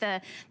this with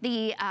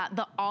the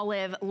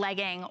olive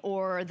legging,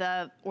 or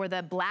the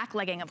black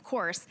legging, of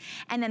course.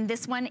 And then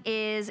this one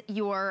is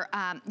your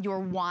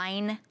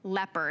wine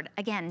leopard.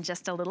 Again,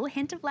 just a little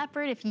hint of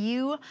leopard. If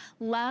you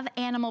love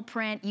animal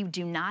print, you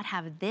do not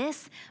have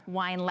this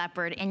wine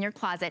leopard in your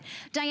closet.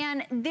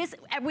 Diane,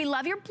 we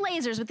love your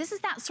blazers, but this is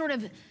that sort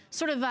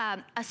of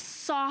a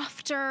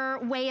softer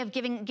way of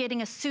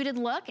getting a suited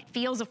look. It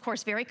feels, of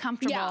course, very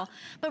comfortable,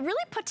 but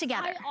really put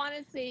together.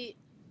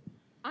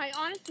 I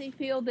honestly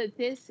feel that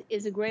this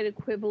is a great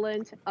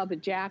equivalent of a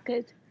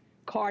jacket,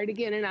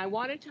 cardigan, and I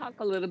want to talk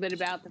a little bit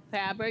about the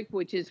fabric,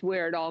 which is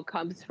where it all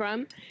comes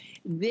from.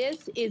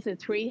 This is a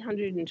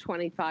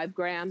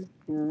 325-gram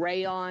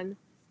rayon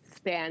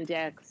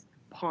spandex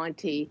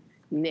Ponte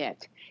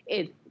knit.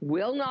 It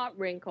will not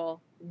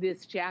wrinkle.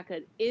 This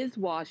jacket is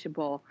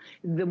washable.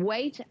 The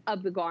weight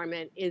of the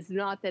garment is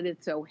not that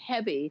it's so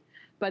heavy,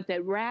 but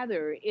that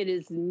rather it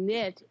is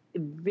knit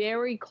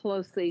very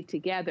closely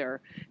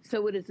together.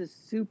 So it is a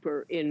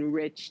super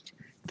enriched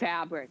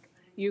fabric.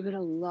 You're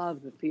gonna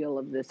love the feel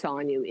of this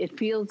on you. It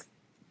feels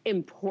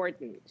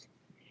important.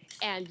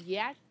 And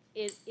yet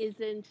it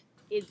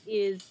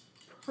is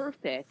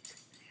perfect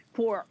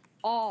for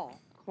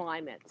all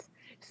climates.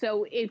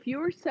 So if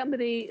you're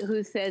somebody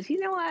who says, you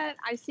know what,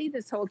 I see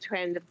this whole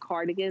trend of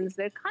cardigans,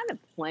 they're kind of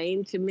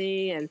plain to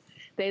me and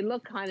they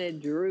look kind of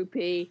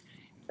droopy.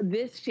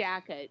 This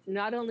jacket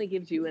not only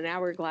gives you an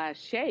hourglass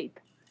shape,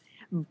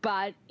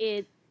 but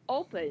it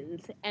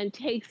opens and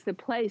takes the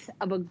place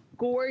of a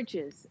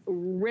gorgeous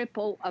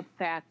ripple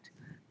effect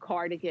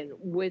cardigan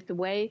with the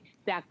way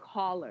that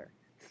collar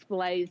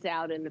splays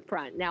out in the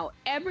front. Now,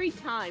 every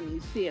time you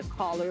see a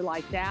collar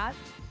like that,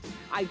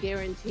 I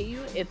guarantee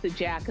you, if the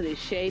jacket is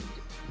shaped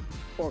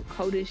or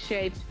coat is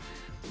shaped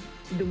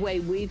the way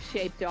we've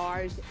shaped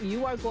ours,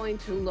 you are going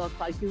to look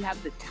like you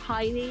have the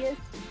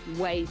tiniest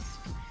waist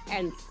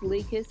and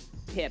sleekest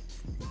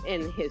hips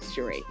in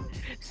history.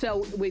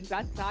 So we've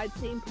got side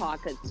seam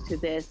pockets to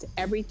this.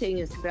 Everything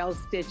is fell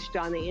stitched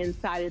on the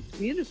inside. It's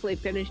beautifully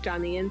finished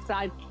on the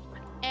inside.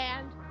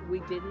 And we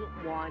didn't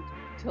want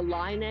to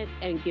line it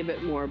and give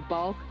it more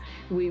bulk.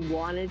 We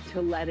wanted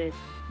to let it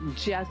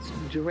just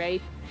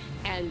drape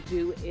and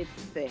do its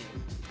thing.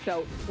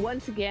 So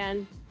once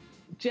again,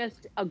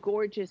 just a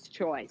gorgeous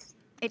choice.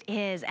 It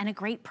is, and a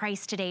great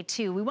price today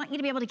too. We want you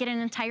to be able to get an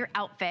entire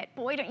outfit.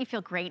 Boy, don't you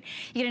feel great.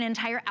 You get an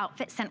entire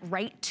outfit sent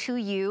right to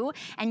you,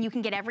 and you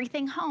can get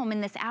everything home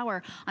in this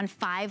hour on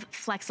 5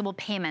 flexible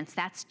payments.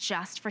 That's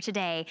just for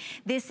today.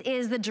 This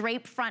is the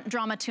drape front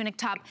drama tunic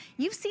top.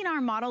 You've seen our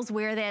models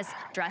wear this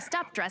dressed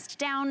up, dressed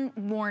down,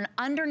 worn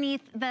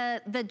underneath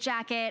the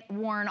jacket,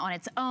 worn on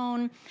its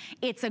own.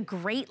 It's a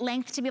great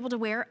length to be able to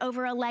wear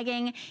over a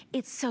legging.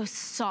 It's so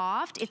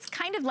soft. It's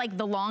kind of like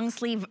the long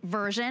sleeve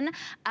version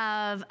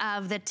of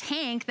the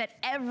tank that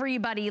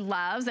everybody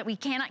loves, that we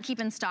cannot keep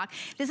in stock.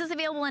 This is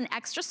available in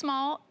extra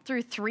small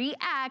through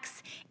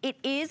 3X. It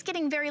is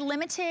getting very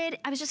limited.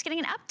 I was just getting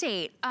an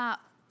update.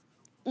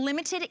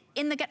 Limited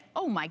in the,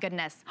 oh my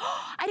goodness.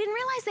 I didn't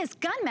realize this.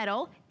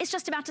 Gunmetal is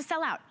just about to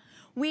sell out.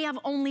 We have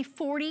only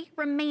 40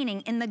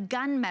 remaining in the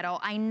gunmetal.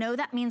 I know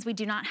that means we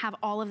do not have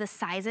all of the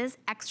sizes,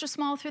 extra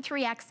small through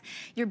 3X.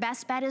 Your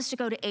best bet is to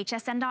go to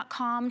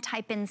hsn.com,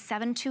 type in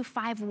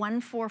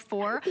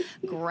 725144,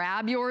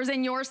 grab yours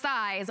in your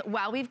size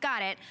while we've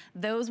got it.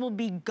 Those will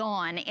be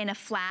gone in a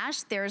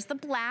flash. There's the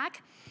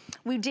black.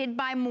 We did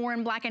buy more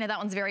in black. I know that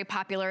one's very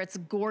popular. It's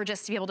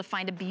gorgeous to be able to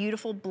find a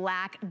beautiful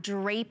black,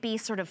 drapey,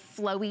 sort of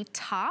flowy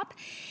top.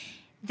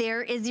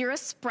 There is your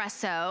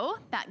espresso.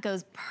 That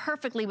goes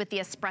perfectly with the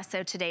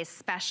espresso today's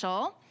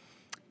special.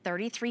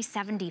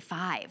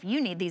 $33.75. You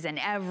need these in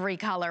every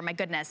color, my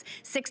goodness.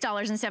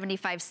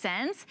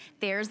 $6.75.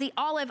 There's the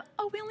olive.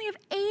 Oh, we only have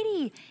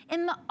 80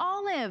 in the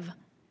olive.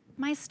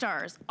 My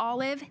stars,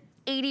 olive,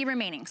 80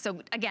 remaining.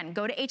 So again,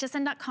 go to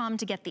hsn.com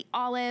to get the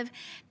olive.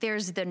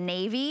 There's the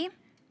navy.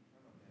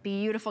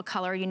 Beautiful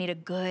color. You need a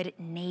good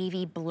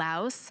navy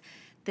blouse.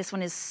 This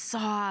one is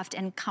soft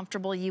and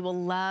comfortable. You will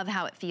love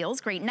how it feels.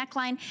 Great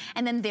neckline.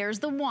 And then there's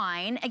the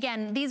wine.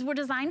 Again, these were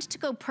designed to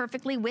go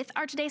perfectly with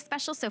our today's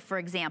special. So for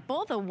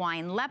example, the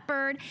wine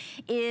leopard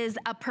is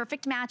a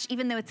perfect match,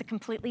 even though it's a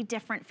completely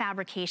different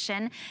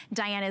fabrication.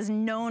 Diane is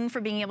known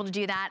for being able to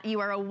do that. You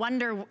are a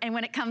wonder and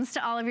when it comes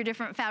to all of your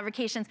different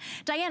fabrications.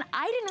 Diane,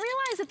 I didn't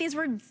realize that these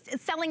were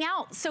selling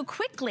out so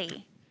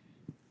quickly.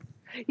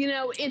 You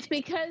know, it's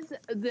because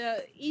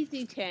the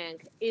Easy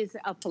Tank is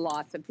a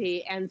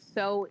philosophy, and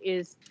so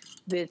is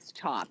this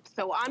top.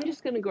 So I'm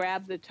just going to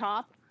grab the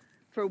top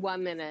for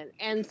 1 minute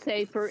and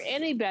say, for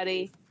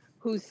anybody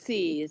who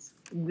sees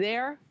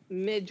their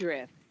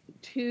midriff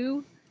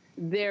too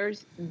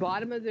There's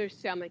bottom of their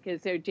stomach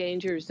is their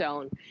danger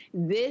zone.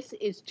 This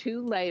is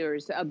 2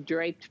 layers of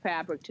draped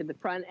fabric to the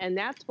front, and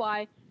that's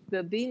why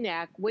the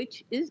V-neck,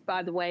 which is,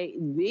 by the way,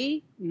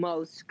 the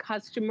most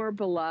customer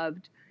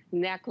beloved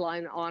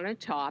neckline on a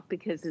top,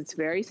 because it's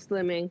very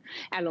slimming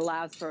and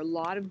allows for a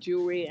lot of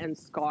jewelry and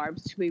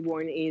scarves to be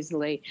worn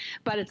easily.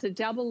 But it's a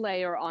double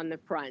layer on the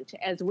front.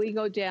 As we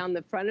go down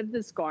the front of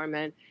this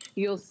garment,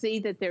 you'll see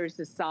that there's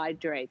a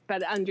side drape,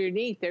 but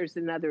underneath there's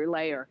another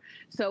layer.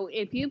 So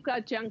if you've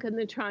got junk in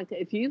the trunk,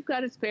 if you've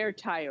got a spare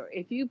tire,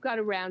 if you've got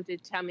a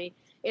rounded tummy,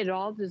 it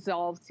all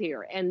dissolves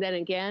here. And then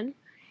again,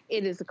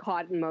 it is a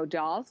cotton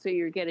modal, so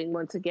you're getting,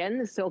 once again,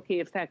 the silky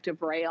effect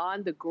of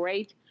rayon, the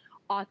great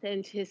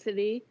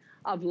authenticity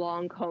of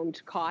long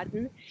combed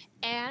cotton,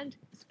 and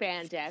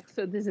spandex.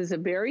 So this is a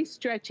very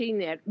stretchy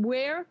knit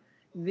where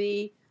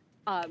the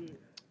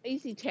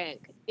Easy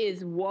Tank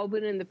is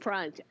woven in the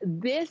front.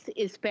 This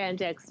is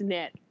spandex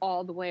knit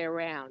all the way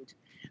around.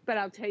 But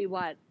I'll tell you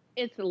what,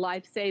 it's a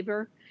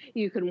lifesaver.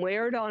 You can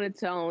wear it on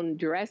its own,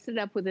 dress it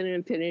up with an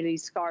infinity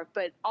scarf,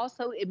 but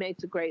also it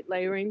makes a great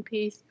layering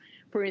piece,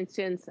 for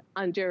instance,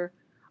 under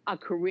a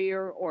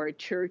career or a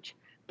church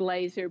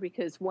blazer,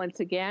 because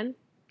once again,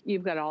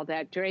 you've got all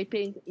that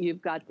draping,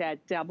 you've got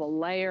that double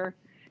layer,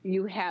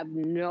 you have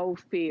no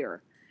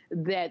fear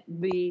that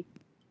the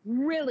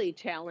really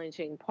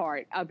challenging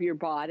part of your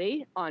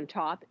body on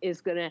top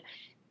is gonna,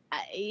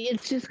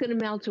 it's just gonna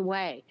melt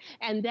away.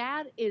 And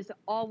that is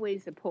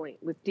always the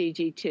point with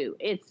DG2.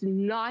 It's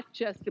not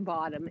just a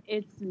bottom,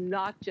 it's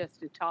not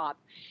just a top,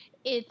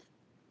 it's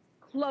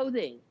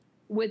clothing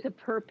with a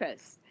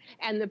purpose.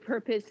 And the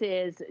purpose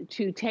is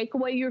to take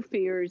away your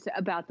fears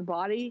about the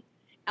body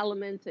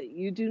elements that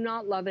you do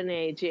not love in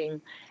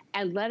aging,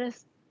 and let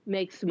us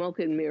make smoke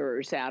and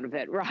mirrors out of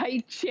it,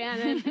 right,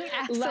 Shannon?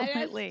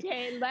 Absolutely.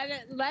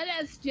 Let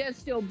us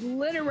just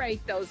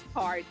obliterate those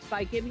parts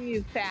by giving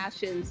you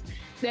fashions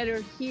that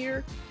are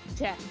here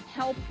to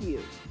help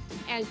you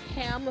and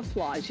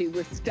camouflage you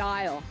with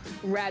style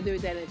rather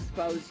than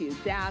expose you.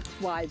 That's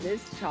why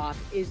this top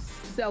is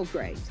so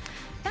great.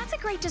 That's a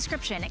great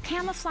description. It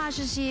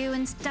camouflages you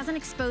and doesn't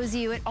expose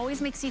you. It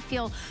always makes you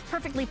feel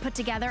perfectly put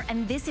together.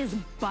 And this is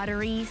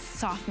buttery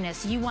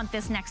softness. You want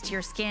this next to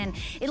your skin.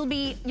 It'll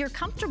be your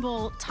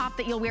comfortable top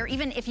that you'll wear,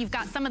 even if you've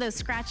got some of those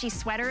scratchy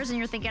sweaters and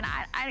you're thinking,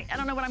 I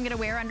don't know what I'm gonna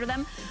wear under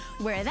them.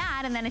 Wear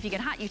that, and then if you get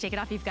hot, you take it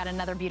off, you've got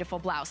another beautiful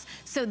blouse.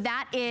 So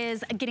that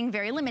is getting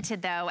very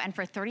limited though, and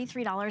for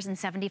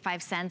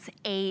 $33.75,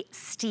 a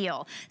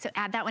steal. So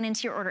add that one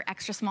into your order,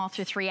 extra small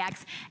through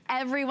 3X.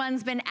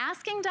 Everyone's been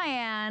asking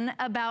Diane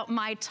about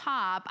my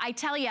top. I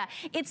tell you,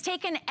 it's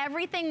taken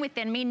everything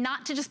within me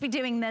not to just be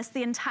doing this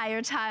the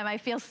entire time. I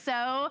feel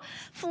so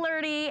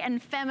flirty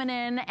and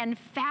feminine and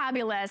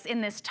fabulous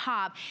in this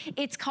top.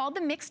 It's called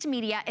the mixed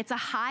media. It's a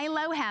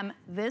high-low hem.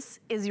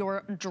 This is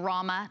your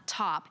drama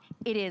top.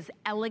 It is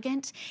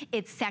elegant,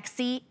 it's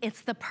sexy, it's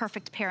the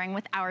perfect pairing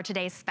with our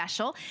today's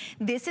special.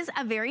 This is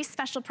a very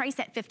special price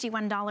at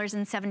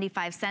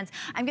 $51.75.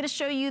 I'm gonna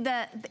show you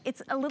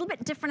it's a little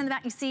bit different in the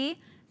back. You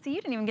see? So you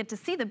didn't even get to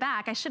see the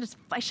back. I should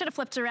have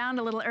flipped around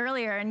a little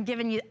earlier and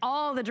given you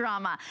all the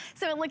drama.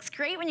 So it looks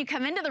great when you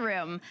come into the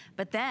room,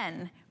 but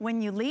then when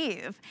you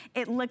leave,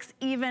 it looks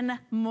even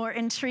more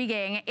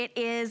intriguing. It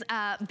is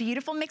a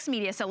beautiful mixed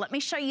media. So let me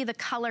show you the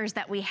colors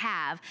that we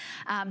have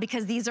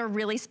because these are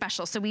really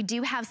special. So we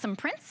do have some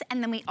prints,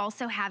 and then we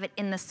also have it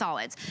in the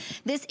solids.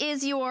 This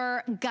is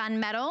your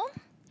gunmetal.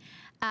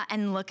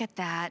 And look at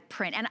that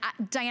print. And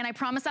Diane, I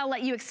promise I'll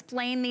let you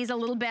explain these a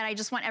little bit. I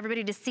just want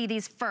everybody to see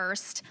these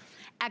first.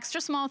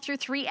 Extra small through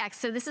 3X.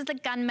 So this is the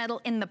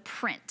gunmetal in the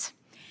print.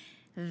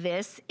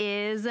 This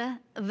is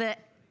the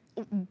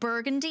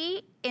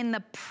burgundy in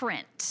the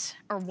print,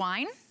 or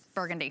wine,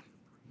 burgundy.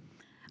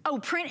 Oh,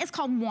 print is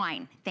called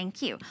wine,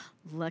 thank you.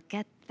 Look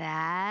at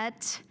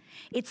that.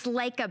 It's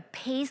like a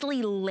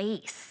paisley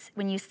lace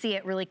when you see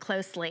it really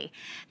closely.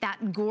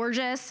 That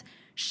gorgeous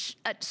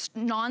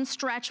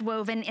non-stretch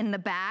woven in the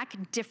back,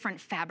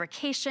 different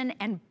fabrication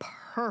and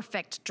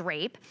perfect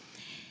drape.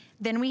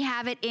 Then we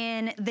have it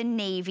in the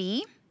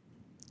navy.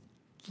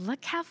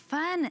 Look how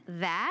fun.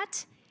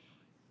 That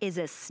is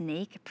a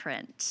snake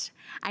print.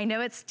 I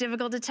know it's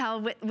difficult to tell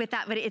with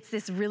that, but it's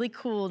this really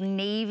cool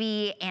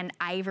navy and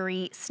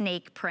ivory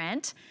snake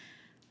print.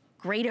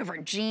 Great over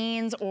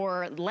jeans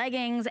or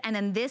leggings. And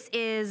then this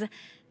is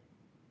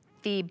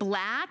the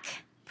black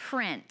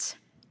print.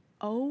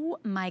 Oh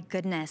my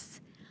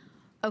goodness.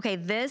 Okay,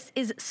 this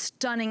is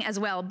stunning as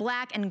well.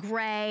 Black and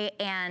gray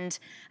and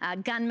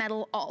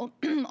gunmetal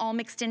all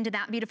mixed into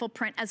that beautiful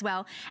print as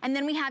well. And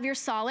then we have your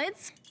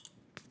solids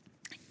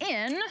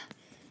in,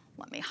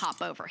 let me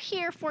hop over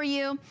here for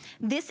you.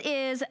 This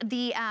is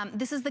the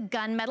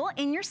gunmetal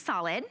in your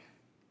solid.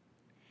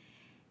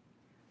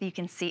 You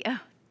can see, oh,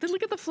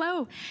 look at the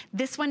flow.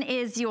 This one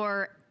is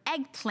your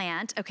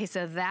eggplant. Okay,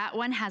 so that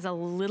one has a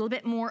little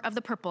bit more of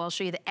the purple. I'll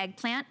show you the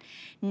eggplant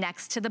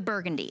next to the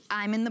burgundy.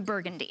 I'm in the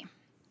burgundy.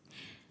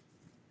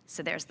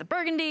 So there's the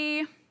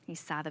burgundy. You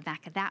saw the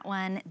back of that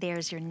one.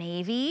 There's your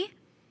navy.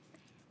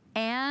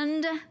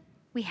 And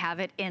we have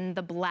it in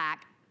the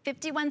black.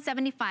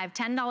 $51.75,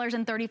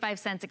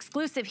 $10.35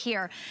 exclusive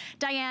here.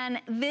 Diane,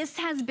 this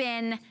has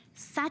been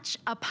such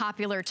a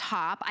popular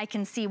top. I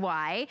can see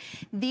why.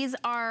 These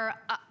are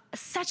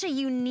such a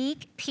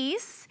unique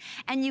piece,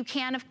 and you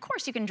can, of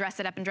course, you can dress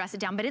it up and dress it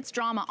down, but it's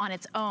drama on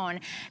its own.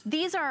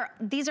 These are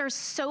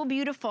so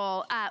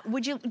beautiful.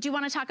 Do you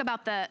want to talk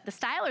about the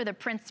style or the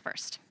prints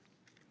first?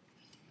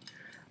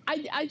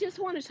 I just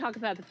want to talk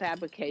about the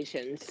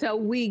fabrication. So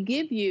we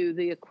give you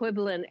the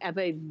equivalent of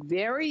a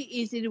very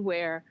easy to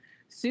wear,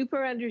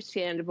 super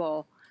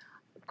understandable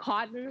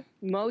cotton,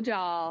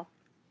 modal,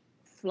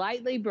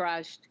 slightly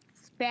brushed,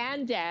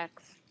 spandex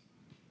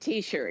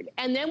t-shirt.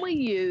 And then we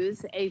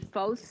use a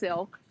faux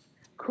silk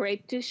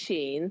crepe de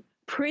chine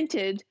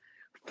printed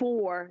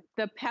for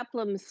the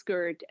peplum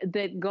skirt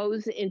that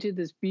goes into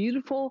this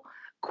beautiful,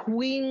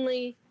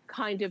 queenly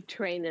kind of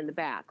train in the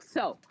back.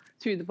 So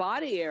through the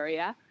body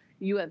area,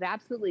 you have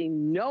absolutely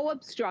no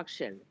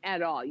obstruction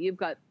at all. You've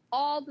got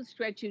all the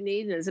stretch you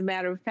need. And as a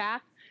matter of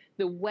fact,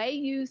 the way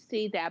you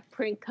see that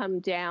print come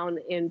down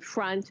in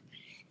front,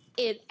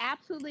 it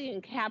absolutely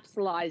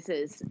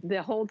encapsulates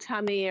the whole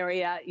tummy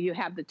area. You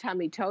have the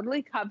tummy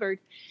totally covered,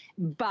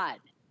 but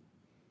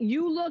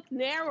you look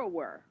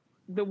narrower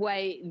the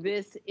way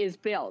this is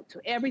built.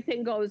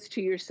 Everything goes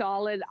to your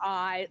solid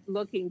eye,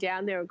 looking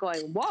down there and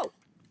going, whoa,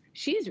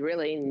 she's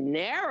really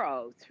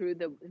narrow through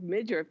the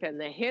midriff and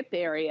the hip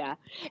area.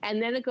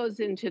 And then it goes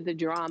into the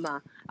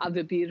drama of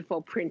the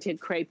beautiful printed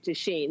crepe de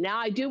chine. Now,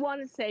 I do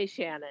want to say,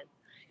 Shannon,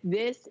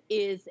 this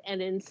is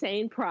an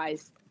insane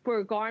price for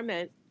a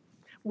garment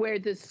where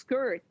the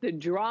skirt, the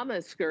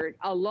drama skirt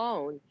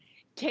alone,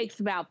 takes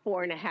about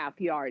 4.5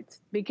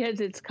 yards because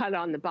it's cut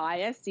on the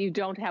bias. You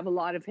don't have a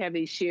lot of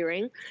heavy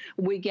shearing.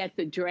 We get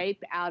the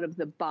drape out of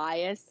the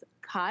bias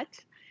cut.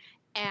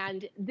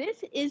 And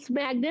this is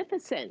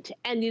magnificent.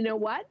 And you know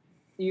what?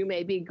 You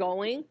may be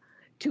going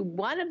to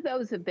one of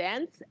those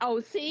events. Oh,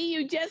 see,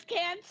 you just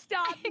can't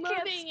stop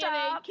moving in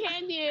it,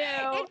 can you?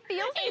 It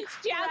feels it's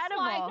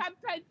incredible. Just like a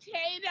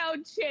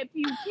potato chip.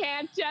 You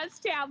can't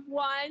just have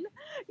one.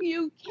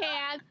 You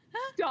can't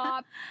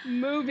stop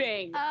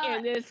moving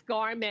in this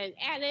garment.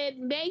 And it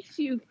makes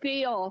you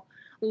feel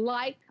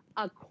like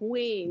a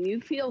queen. You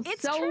feel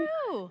so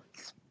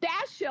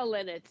special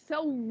in it,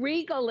 so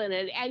regal in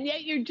it. And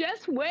yet you're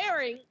just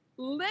wearing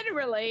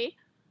literally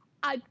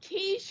a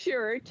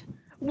t-shirt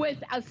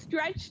with a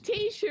stretch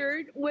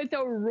t-shirt with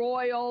a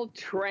royal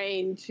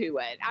train to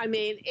it. I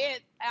mean,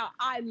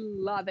 I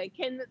love it.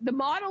 Can the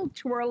model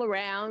twirl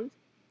around?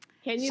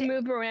 Can you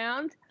move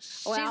around?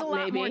 She's a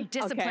lot more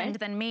disciplined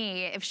than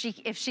me. If she's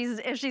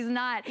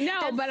not. No,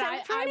 That's but so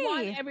I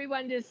want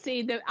everyone to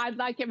see I'd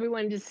like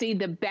everyone to see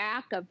the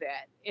back of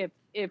it,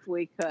 if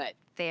we could.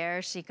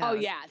 There she goes. Oh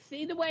yeah,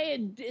 see the way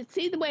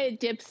it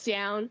dips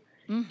down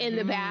in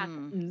the back.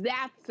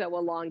 That's so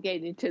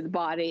elongated to the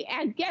body.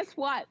 And guess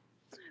what?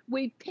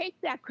 We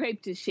picked that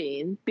crepe de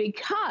chine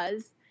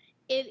because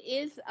it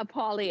is a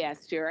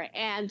polyester,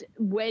 and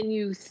when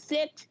you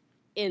sit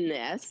in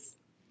this,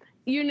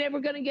 you're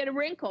never going to get a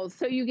wrinkle.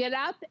 So you get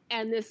up,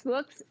 and this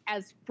looks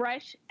as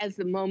fresh as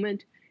the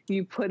moment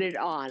you put it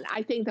on.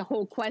 I think the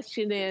whole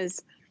question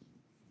is,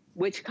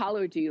 which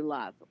color do you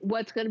love?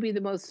 What's going to be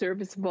the most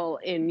serviceable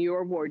in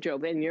your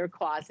wardrobe, in your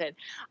closet?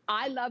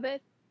 I love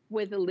it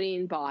with a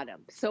lean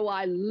bottom. So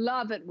I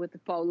love it with the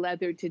faux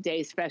leather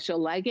Today Special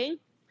legging.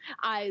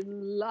 I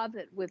love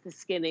it with a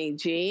skinny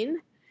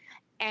jean.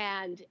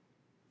 And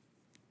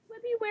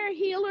whether you wear a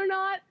heel or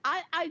not,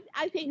 I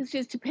think it's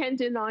just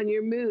dependent on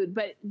your mood.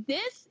 But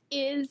this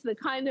is the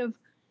kind of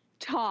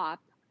top,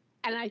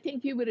 and I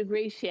think you would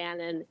agree,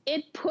 Shannon,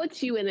 it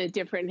puts you in a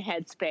different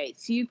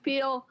headspace. You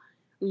feel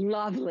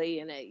lovely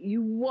in it.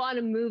 You want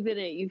to move in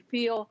it. You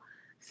feel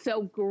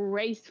so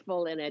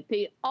graceful in it.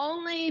 The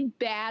only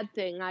bad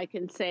thing I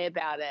can say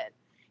about it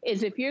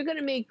is if you're going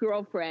to meet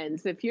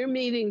girlfriends, if you're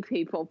meeting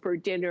people for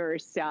dinner or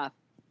stuff,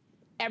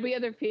 every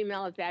other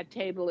female at that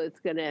table is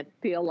going to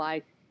feel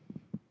like,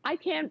 I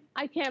can't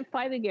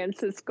fight against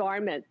this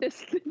garment.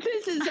 This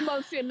is the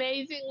most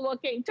amazing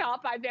looking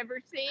top I've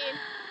ever seen.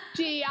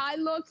 Gee, I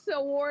look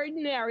so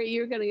ordinary.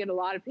 You're going to get a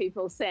lot of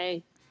people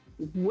saying,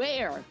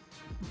 where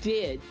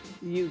did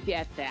you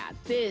get that?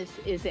 This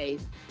is a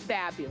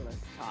fabulous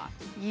top.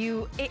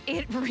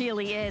 It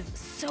really is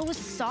so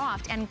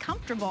soft and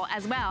comfortable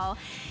as well.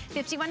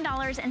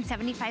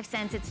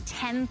 $51.75. It's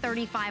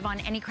 $10.35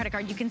 on any credit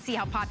card. You can see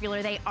how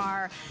popular they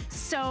are.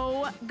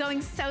 So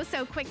going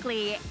so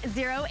quickly.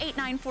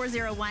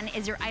 089401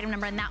 is your item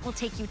number, and that will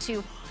take you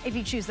to, if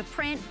you choose the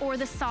print or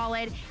the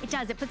solid,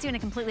 it puts you in a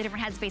completely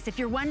different headspace. If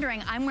you're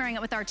wondering, I'm wearing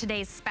it with our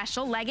today's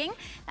special legging.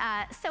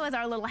 So is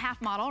our little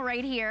half model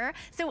right here.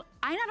 So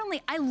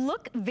I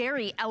look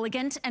very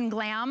elegant and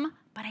glam,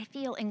 but I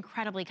feel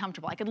incredibly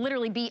comfortable. I could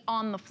literally be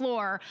on the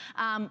floor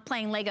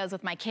playing Legos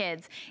with my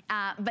kids.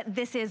 But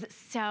this is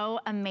so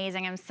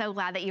amazing. I'm so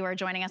glad that you are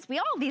joining us. We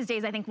all these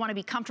days, I think, want to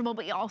be comfortable,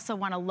 but you also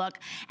want to look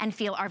and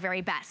feel our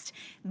very best.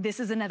 This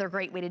is another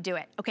great way to do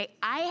it. Okay,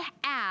 I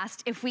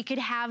asked if we could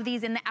have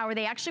these in the hour.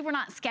 They actually were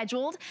not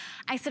scheduled.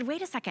 I said,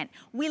 wait a second.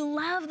 We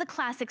love the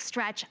classic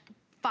stretch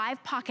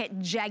 5-pocket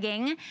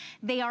jegging.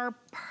 They are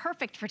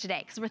perfect for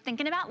today because we're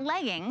thinking about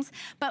leggings,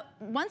 but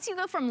once you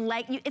go from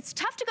it's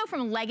tough to go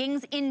from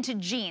leggings into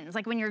jeans,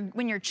 like when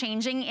you're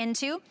changing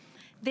into.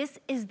 This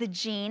is the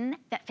jean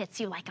that fits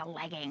you like a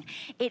legging.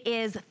 It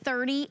is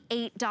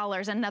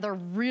 $38, another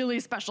really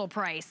special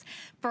price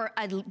for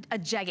a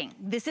jegging.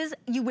 This is,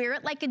 you wear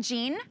it like a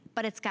jean,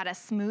 but it's got a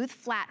smooth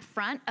flat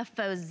front, a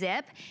faux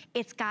zip.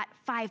 It's got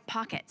 5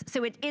 pockets.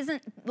 So it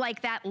isn't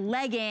like that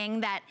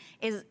legging that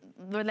is,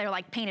 where they're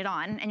like painted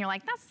on and you're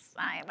like,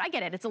 I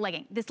get it, it's a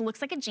legging. This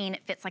looks like a jean,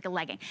 it fits like a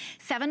legging.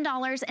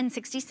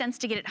 $7.60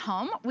 to get it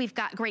home. We've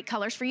got great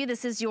colors for you.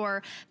 This is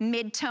your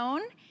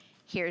mid-tone.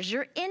 Here's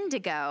your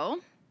indigo.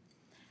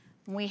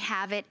 We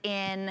have it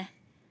in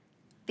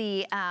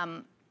the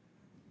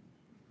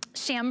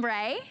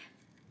chambray.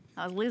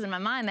 I was losing my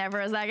mind there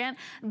for a second.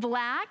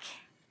 Black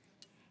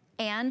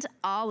and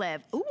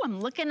olive. Ooh, I'm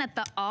looking at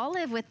the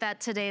olive with that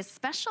today's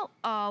special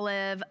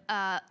olive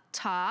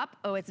top.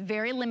 Oh, it's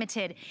very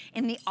limited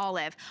in the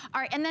olive.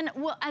 All right, and then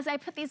as I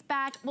put these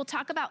back, we'll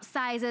talk about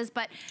sizes,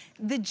 but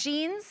the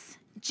jeans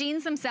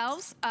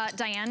themselves,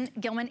 Diane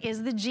Gilman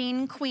is the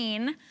jean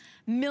queen.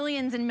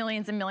 Millions and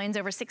millions and millions,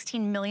 over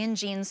 16 million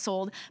jeans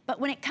sold.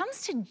 But when it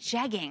comes to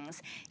jeggings,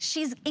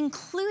 she's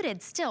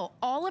included still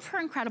all of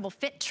her incredible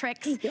fit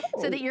tricks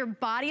so that your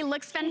body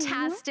looks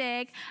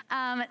fantastic.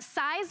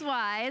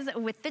 Size-wise,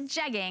 with the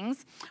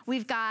jeggings,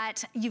 you've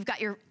got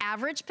your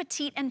average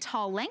petite and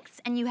tall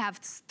lengths, and you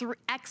have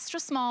extra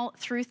small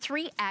through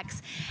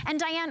 3X. And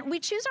Diane, we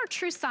choose our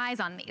true size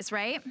on these,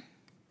 right?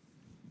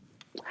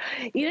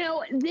 You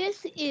know,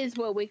 this is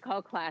what we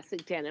call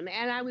classic denim.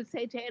 And I would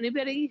say to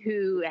anybody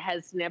who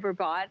has never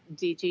bought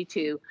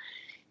DG2,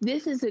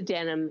 this is a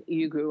denim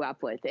you grew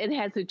up with. It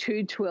has a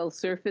true twill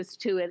surface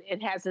to it.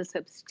 It has a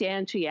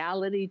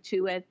substantiality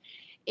to it.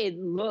 It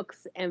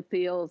looks and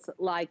feels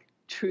like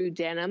true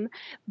denim.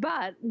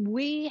 But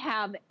we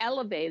have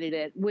elevated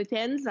it with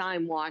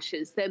enzyme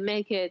washes that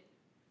make it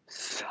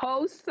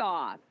so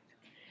soft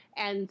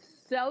and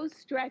so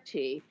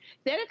stretchy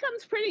that it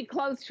comes pretty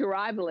close to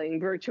rivaling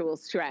virtual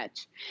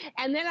stretch.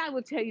 And then I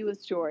will tell you a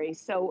story.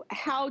 So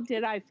how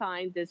did I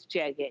find this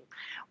jegging?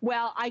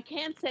 Well, I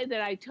can't say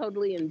that I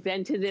totally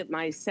invented it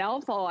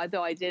myself,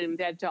 although I did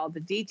invent all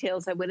the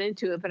details that went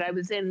into it, but I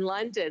was in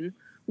London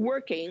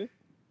working.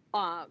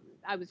 I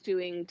was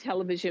doing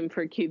television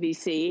for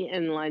QVC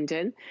in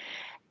London,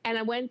 and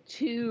I went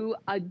to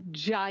a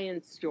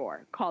giant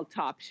store called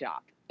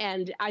Topshop.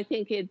 And I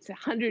think it's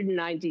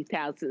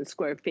 190,000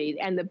 square feet,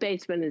 and the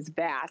basement is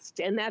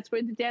vast, and that's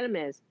where the denim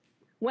is.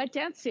 Went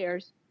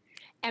downstairs,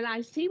 and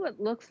I see what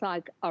looks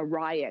like a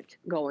riot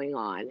going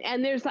on.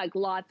 And there's like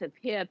lots of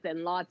hip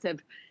and lots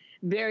of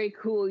very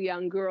cool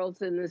young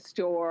girls in the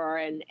store,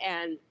 and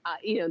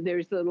you know,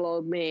 there's little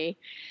old me.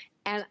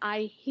 And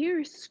I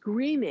hear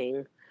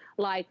screaming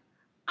like,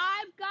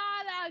 I've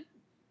got a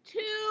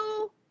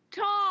 2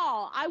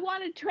 tall. I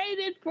want to trade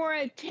it for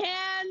a 10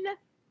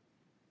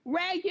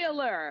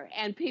 regular.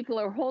 And people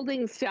are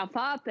holding stuff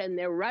up and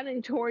they're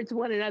running towards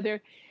one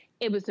another.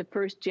 It was the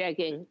first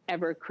jegging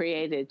ever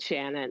created,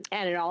 Shannon.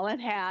 And all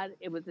it had,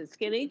 it was a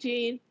skinny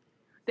jean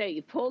that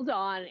you pulled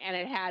on, and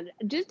it had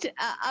just a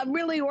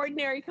really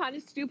ordinary kind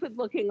of stupid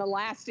looking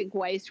elastic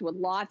waist with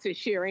lots of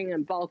shearing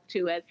and bulk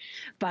to it.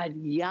 But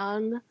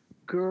young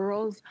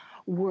girls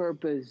were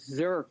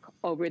berserk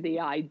over the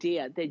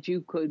idea that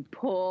you could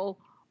pull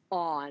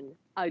on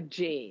a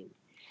jean.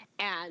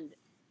 And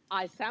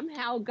I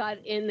somehow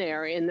got in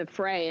there in the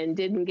fray and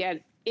didn't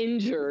get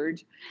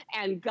injured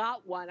and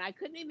got one. I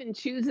couldn't even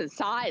choose a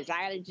size. I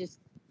had to just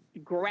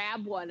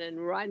grab one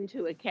and run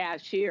to a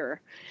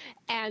cashier.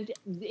 And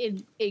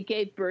it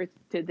gave birth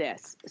to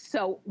this.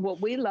 So what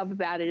we love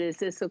about it is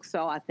this looks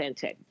so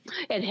authentic.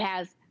 It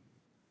has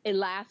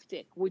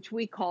elastic, which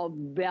we call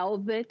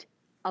velvet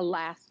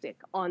elastic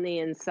on the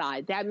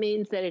inside. That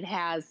means that it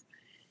has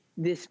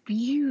this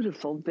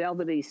beautiful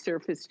velvety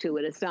surface to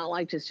it. It's not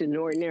like just an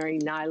ordinary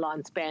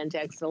nylon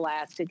spandex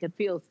elastic. It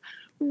feels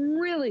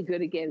really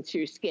good against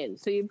your skin.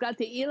 So you've got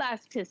the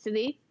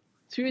elasticity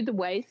through the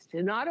waist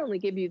to not only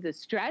give you the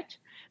stretch,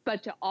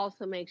 but to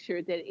also make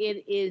sure that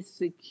it is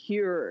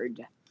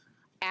secured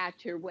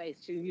at your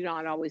waist so you're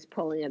not always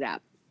pulling it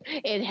up.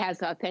 It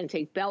has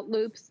authentic belt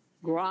loops,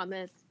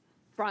 grommets,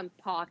 front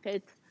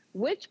pockets,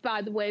 which,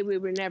 by the way, we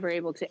were never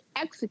able to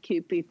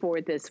execute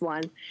before this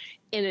one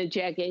in a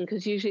jegging,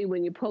 because usually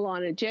when you pull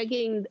on a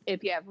jegging,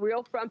 if you have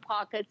real front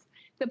pockets,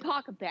 the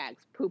pocket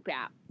bags poop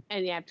out,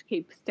 and you have to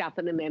keep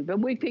stuffing them in. But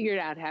we figured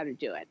out how to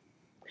do it.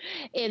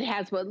 It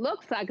has what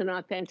looks like an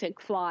authentic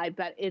fly,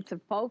 but it's a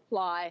faux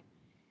fly,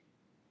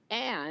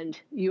 and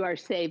you are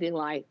saving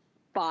like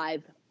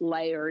 $5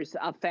 layers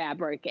of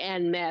fabric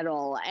and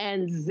metal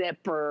and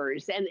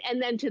zippers.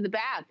 And then to the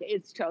back,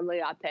 it's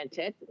totally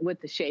authentic with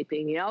the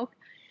shaping yoke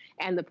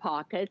and the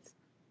pockets.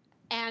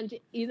 And,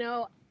 you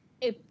know,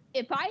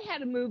 if I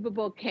had a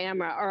movable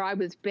camera or I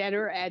was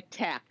better at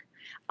tech,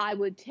 I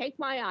would take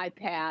my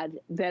iPad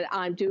that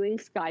I'm doing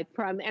Skype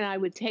from, and I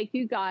would take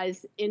you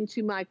guys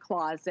into my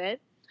closet,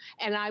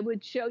 and I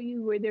would show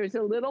you where there's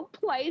a little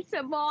place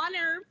of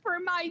honor for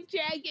my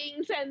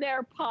jeggings, and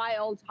they're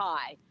piled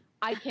high.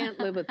 I can't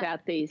live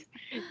without these.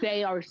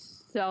 They are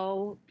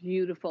so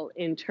beautiful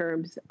in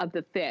terms of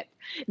the fit.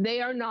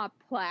 They are not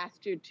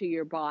plastered to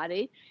your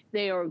body.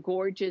 They are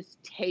gorgeous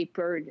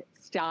tapered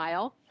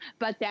style,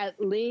 but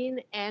that lean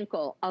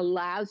ankle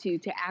allows you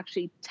to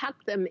actually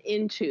tuck them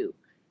into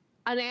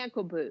an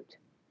ankle boot,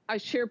 a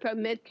Sherpa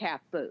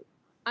mid-calf boot,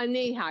 a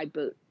knee-high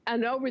boot,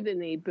 an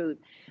over-the-knee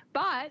boot.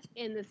 But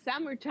in the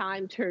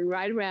summertime, turn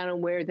right around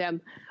and wear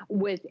them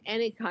with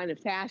any kind of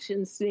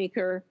fashion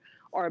sneaker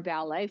or a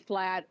ballet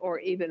flat or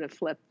even a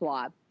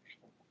flip-flop.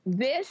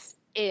 This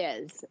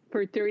is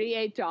for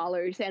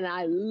 $38, and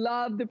I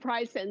love the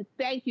price, and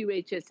thank you,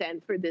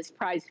 HSN, for this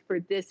price for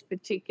this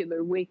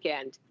particular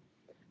weekend.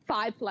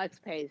 5 flex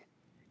pays.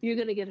 You're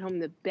going to get home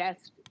the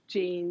best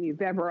jean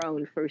you've ever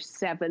owned for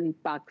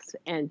 $7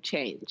 and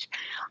change.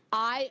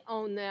 I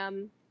own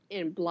them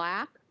in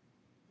black,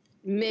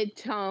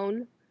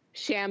 mid-tone,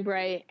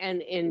 chambray,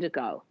 and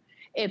indigo.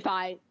 If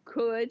I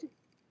could,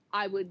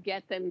 I would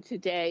get them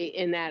today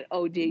in that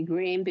OD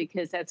green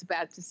because that's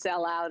about to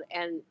sell out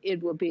and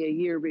it will be a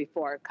year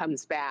before it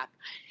comes back.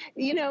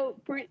 You know,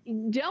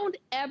 don't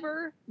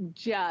ever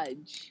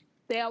judge.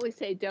 They always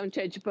say, don't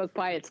judge a book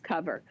by its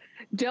cover.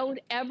 Don't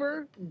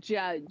ever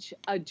judge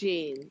a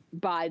jean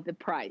by the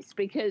price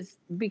because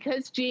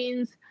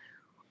jeans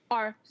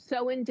are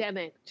so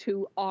endemic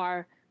to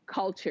our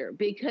culture,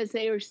 because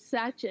they are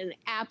such an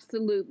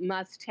absolute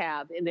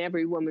must-have in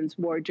every woman's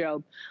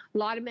wardrobe. A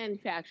lot of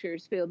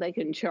manufacturers feel they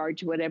can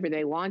charge whatever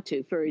they want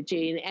to for a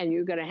jean, and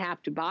you're going to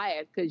have to buy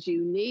it because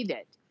you need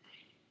it.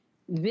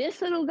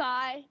 This little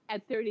guy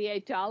at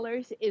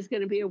 $38 is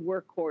going to be a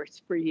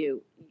workhorse for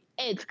you.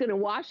 It's going to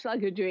wash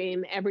like a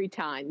dream every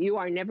time. You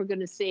are never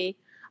going to see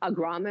a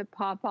grommet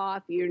pop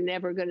off. You're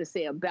never going to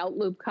see a belt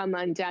loop come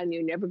undone.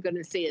 You're never going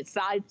to see a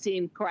side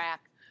seam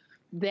crack.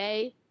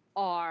 They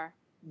are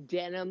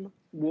denim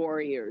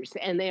warriors,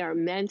 and they are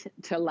meant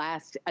to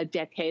last a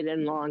decade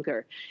and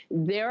longer.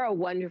 They're a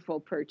wonderful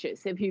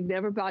purchase. If you've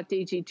never bought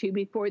DG2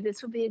 before,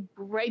 this would be a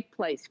great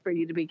place for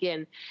you to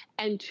begin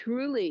and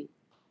truly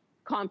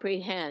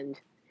comprehend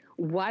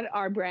what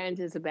our brand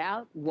is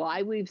about,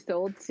 why we've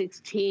sold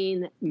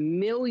 16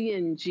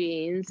 million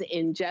jeans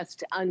in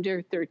just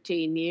under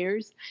 13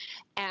 years,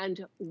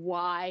 and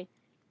why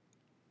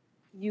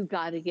you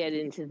got to get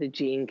into the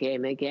jean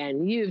game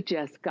again. You've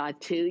just got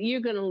to.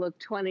 You're going to look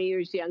 20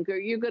 years younger.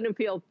 You're going to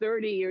feel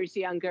 30 years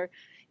younger.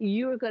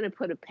 You're going to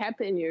put a pep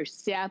in your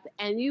step,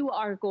 and you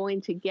are going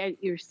to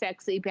get your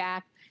sexy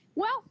back.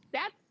 Well,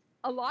 that's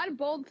a lot of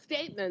bold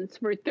statements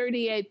for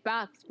 $38,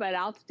 but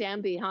I'll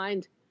stand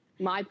behind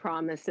my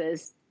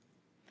promises.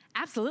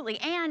 Absolutely,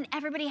 and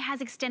everybody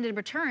has extended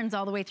returns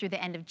all the way through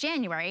the end of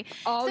January.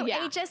 Oh, so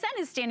yeah. HSN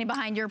is standing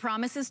behind your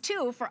promises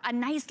too for a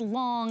nice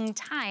long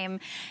time.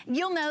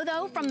 You'll know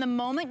though, from the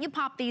moment you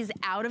pop these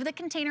out of the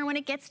container when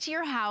it gets to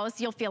your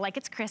house, you'll feel like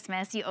it's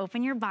Christmas. You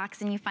open your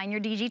box and you find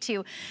your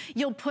DG2.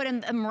 You'll put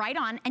them right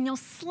on and you'll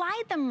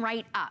slide them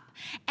right up.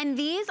 And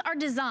these are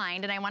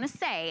designed, and I wanna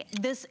say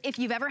this, if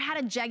you've ever had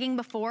a jegging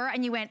before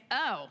and you went,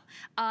 oh,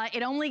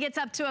 it only gets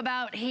up to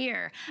about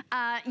here.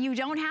 You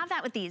don't have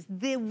that with these.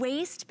 The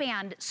waistband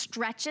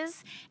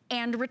stretches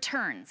and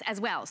returns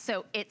as well.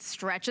 So it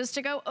stretches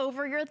to go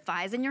over your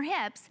thighs and your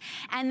hips,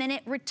 and then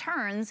it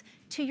returns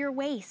to your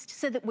waist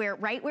so that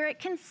right where it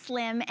can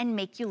slim and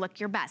make you look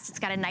your best. It's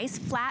got a nice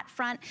flat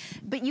front,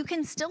 but you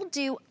can still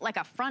do like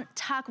a front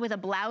tuck with a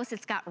blouse.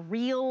 It's got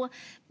real,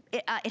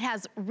 it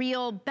has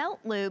real belt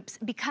loops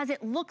because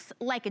it looks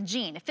like a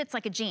jean. It fits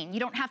like a jean. You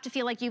don't have to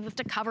feel like you have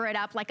to cover it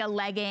up like a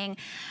legging.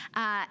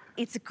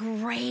 It's a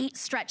great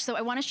stretch. So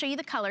I wanna show you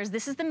the colors.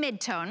 This is the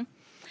mid-tone.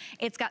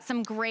 It's got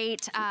some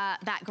great,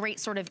 that great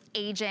sort of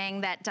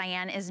aging that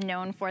Diane is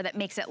known for that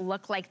makes it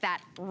look like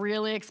that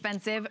really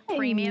expensive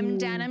premium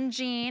denim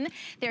jean.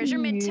 There's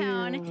your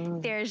mid-tone,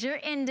 there's your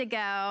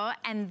indigo,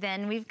 and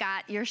then we've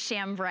got your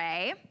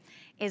chambray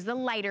is the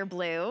lighter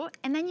blue,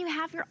 and then you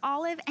have your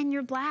olive and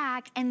your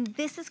black, and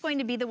this is going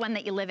to be the one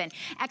that you live in.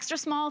 Extra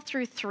small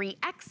through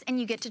 3X, and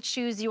you get to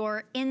choose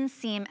your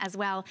inseam as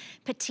well.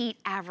 Petite,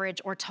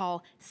 average, or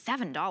tall,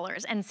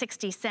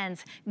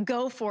 $7.60.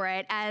 Go for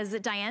it. As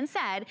Diane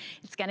said,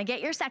 it's gonna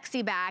get your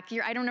sexy back.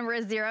 Your item number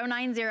is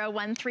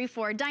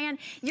 090134. Diane,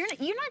 you're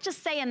not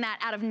just saying that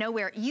out of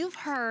nowhere. You've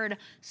heard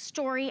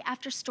story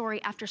after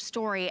story after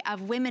story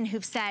of women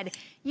who've said,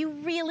 you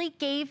really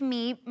gave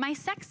me my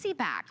sexy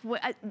back.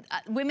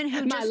 Women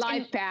who my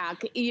life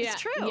back. Yeah,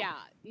 it's true. Yeah,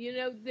 you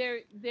know,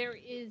 there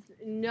is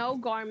no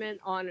garment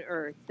on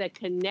earth that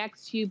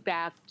connects you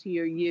back to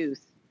your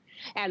youth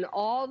and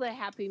all the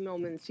happy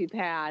moments you've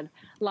had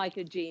like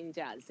a jean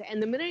does.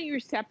 And the minute you're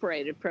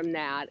separated from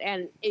that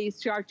and you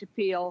start to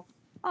feel,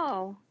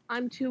 oh,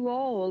 I'm too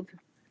old,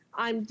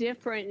 I'm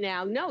different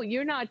now. No,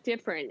 you're not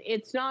different.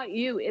 It's not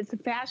you. It's the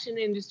fashion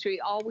industry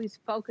always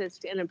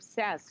focused and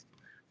obsessed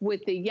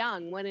with the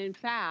young, when in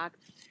fact,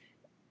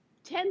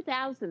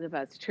 10,000 of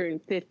us turn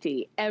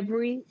 50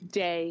 every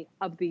day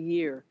of the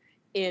year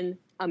in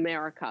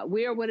America.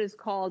 We are what is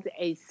called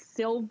a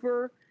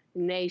silver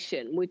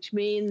nation, which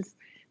means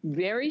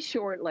very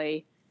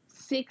shortly,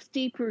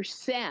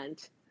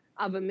 60%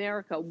 of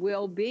America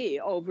will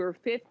be over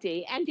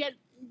 50, and yet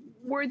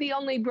we're the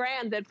only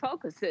brand that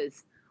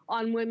focuses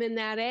on women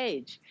that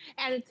age.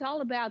 And it's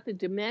all about the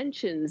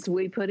dimensions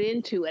we put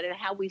into it and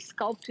how we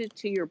sculpt it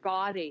to your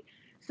body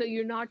so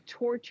you're not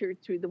tortured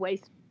through the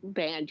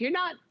waistband.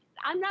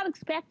 I'm not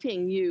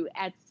expecting you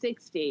at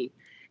 60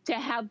 to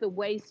have the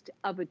waist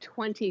of a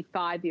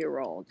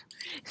 25-year-old.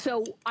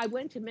 So I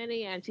went to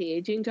many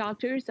anti-aging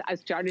doctors. I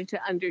started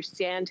to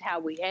understand how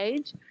we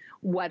age,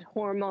 what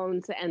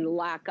hormones and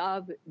lack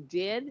of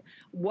did,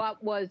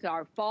 what was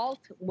our fault,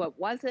 what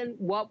wasn't,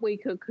 what we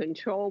could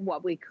control,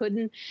 what we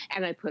couldn't.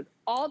 And I put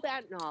all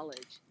that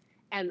knowledge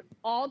and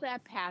all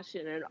that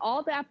passion and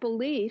all that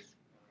belief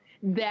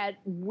that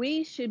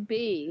we should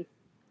be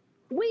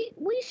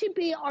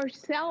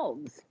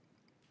ourselves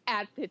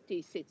at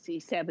 50, 60,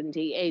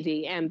 70,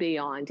 80, and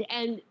beyond.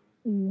 And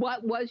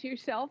what was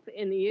yourself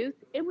in the youth?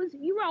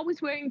 You were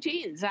always wearing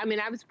jeans. I mean,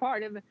 I was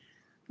part of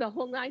the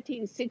whole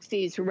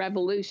 1960s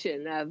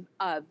revolution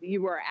of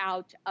you were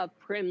out of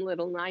prim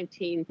little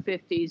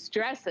 1950s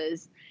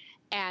dresses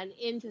and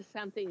into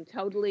something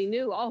totally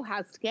new. Oh,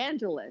 how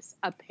scandalous,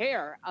 a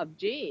pair of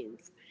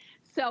jeans.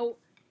 So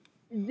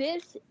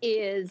this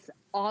is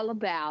all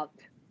about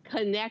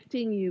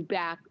connecting you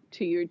back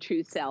to your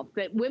true self.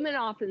 But women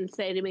often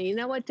say to me, you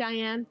know what,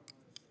 Diane?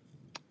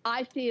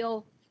 I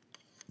feel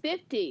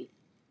 50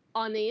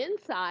 on the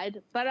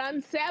inside, but I'm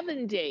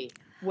 70.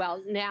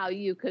 Well, now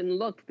you can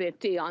look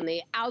 50 on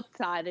the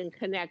outside and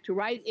connect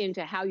right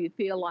into how you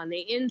feel on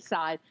the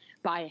inside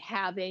by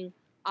having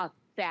a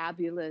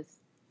fabulous,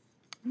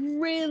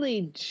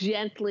 really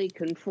gently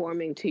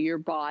conforming to your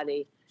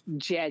body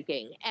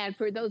jegging. And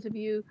for those of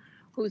you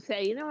who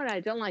say, you know what, I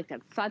don't like to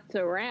futz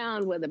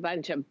around with a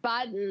bunch of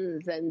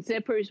buttons and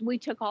zippers, we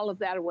took all of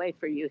that away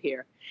for you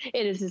here.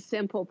 It is a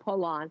simple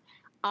pull-on.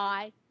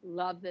 I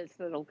love this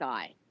little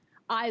guy.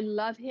 I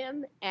love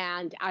him,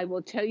 and I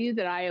will tell you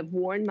that I have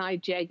worn my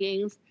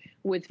jeggings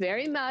with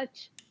very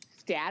much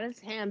status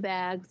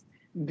handbags,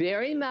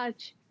 very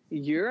much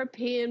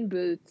European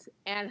boots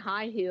and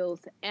high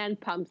heels and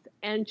pumps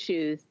and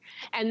shoes.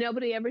 And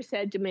nobody ever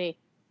said to me,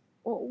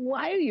 well,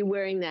 why are you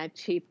wearing that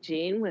cheap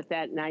jean with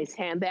that nice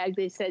handbag?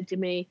 They said to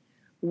me,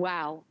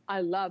 wow,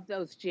 I love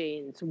those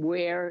jeans.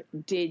 Where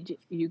did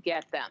you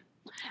get them?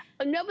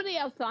 Nobody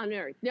else on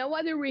earth, no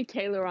other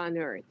retailer on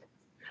earth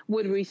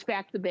would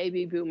respect the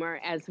baby boomer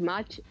as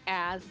much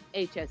as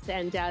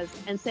HSN does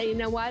and say, you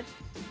know what?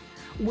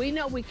 We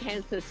know we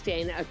can't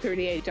sustain a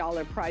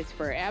 $38 price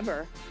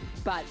forever,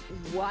 but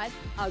what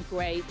a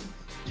great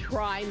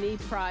try me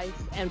price.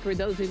 And for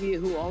those of you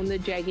who own the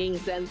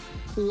jeggings and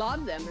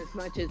love them as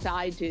much as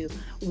I do,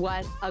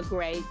 what a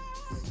great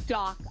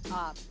stock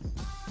up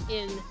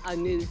in a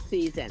new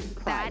season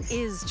price. That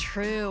is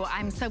true.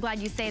 I'm so glad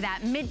you say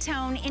that.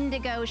 Mid-tone,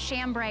 indigo,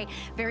 chambray,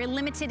 very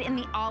limited in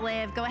the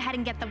olive. Go ahead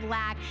and get the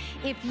black.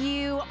 If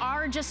you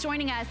are just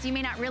joining us, you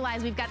may not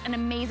realize we've got an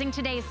amazing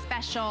today's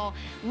special.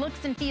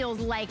 Looks and feels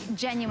like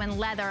genuine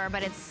leather,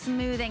 but it's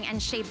smoothing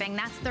and shaping.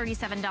 That's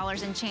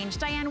 $37 and change.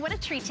 Diane, what a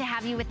treat to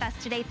have you with us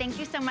today. Thank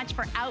you so much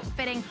for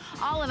outfitting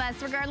all of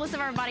us, regardless of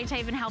our body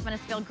type, and helping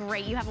us feel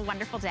great. You have a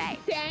wonderful day.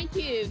 Thank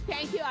you.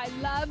 Thank you. I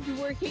loved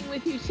working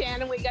with you,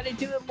 Shannon. We got to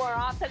do it more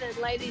often. And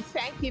ladies,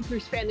 thank you for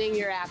spending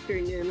your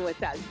afternoon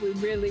with us. We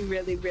really,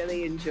 really,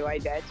 really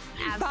enjoyed it.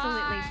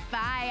 Absolutely.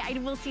 Bye. I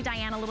will see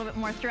Diane a little bit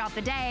more throughout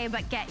the day,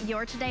 but get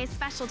your today's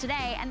special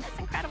today and this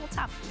incredible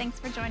top. Thanks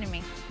for joining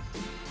me.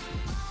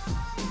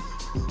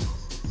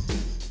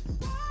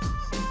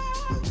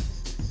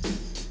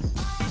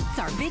 It's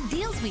our big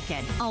deals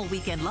weekend, all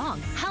weekend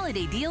long.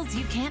 Holiday deals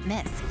you can't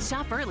miss.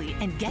 Shop early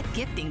and get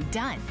gifting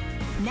done.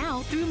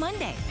 Now through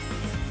Monday.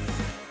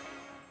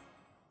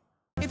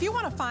 If you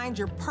want to find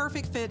your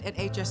perfect fit at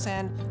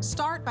HSN,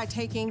 start by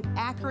taking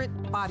accurate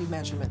body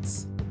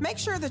measurements. Make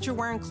sure that you're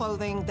wearing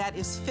clothing that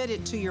is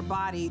fitted to your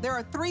body. There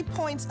are 3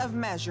 points of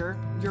measure: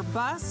 your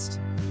bust,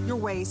 your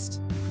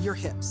waist, your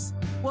hips.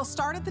 We'll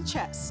start at the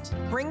chest.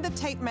 Bring the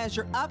tape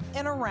measure up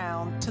and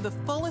around to the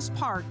fullest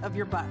part of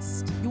your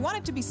bust. You want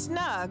it to be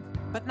snug,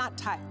 but not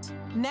tight.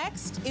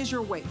 Next is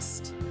your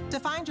waist. To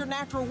find your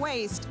natural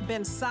waist,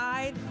 bend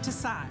side to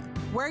side.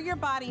 Where your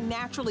body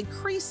naturally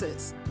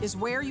creases is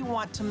where you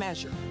want to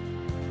measure.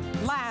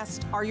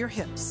 Last are your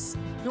hips.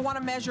 You'll want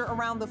to measure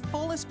around the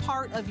fullest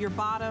part of your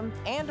bottom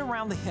and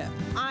around the hip.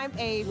 I'm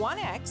a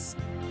 1X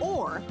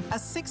or a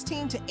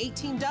 16 to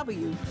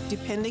 18W,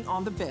 depending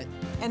on the fit.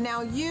 And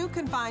now you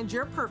can find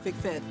your perfect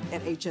fit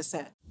at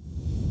HSN.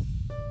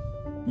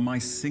 My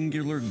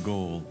singular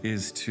goal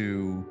is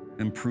to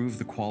improve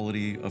the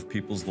quality of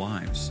people's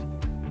lives.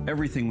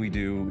 Everything we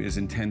do is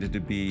intended to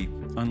be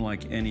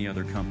unlike any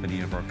other company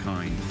of our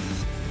kind.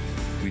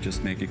 We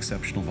just make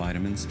exceptional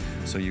vitamins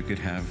so you could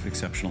have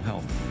exceptional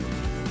health.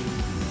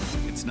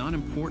 It's not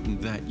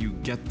important that you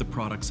get the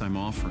products I'm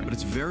offering, but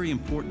it's very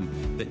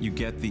important that you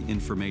get the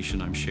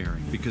information I'm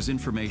sharing, because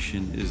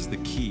information is the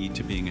key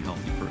to being a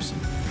healthy person.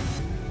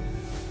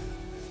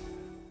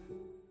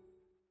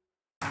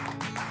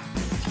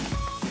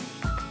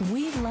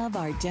 We love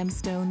our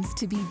gemstones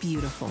to be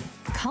beautiful,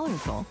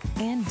 colorful,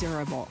 and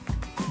durable.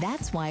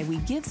 That's why we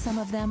give some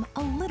of them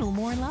a little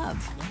more love.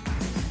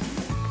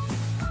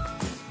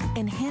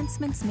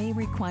 Enhancements may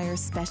require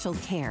special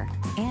care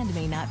and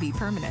may not be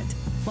permanent,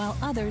 while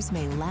others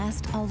may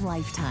last a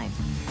lifetime.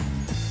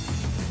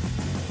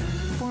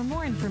 For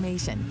more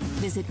information,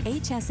 visit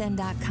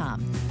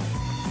hsn.com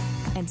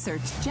and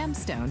search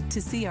gemstone to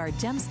see our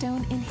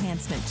gemstone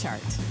enhancement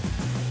chart.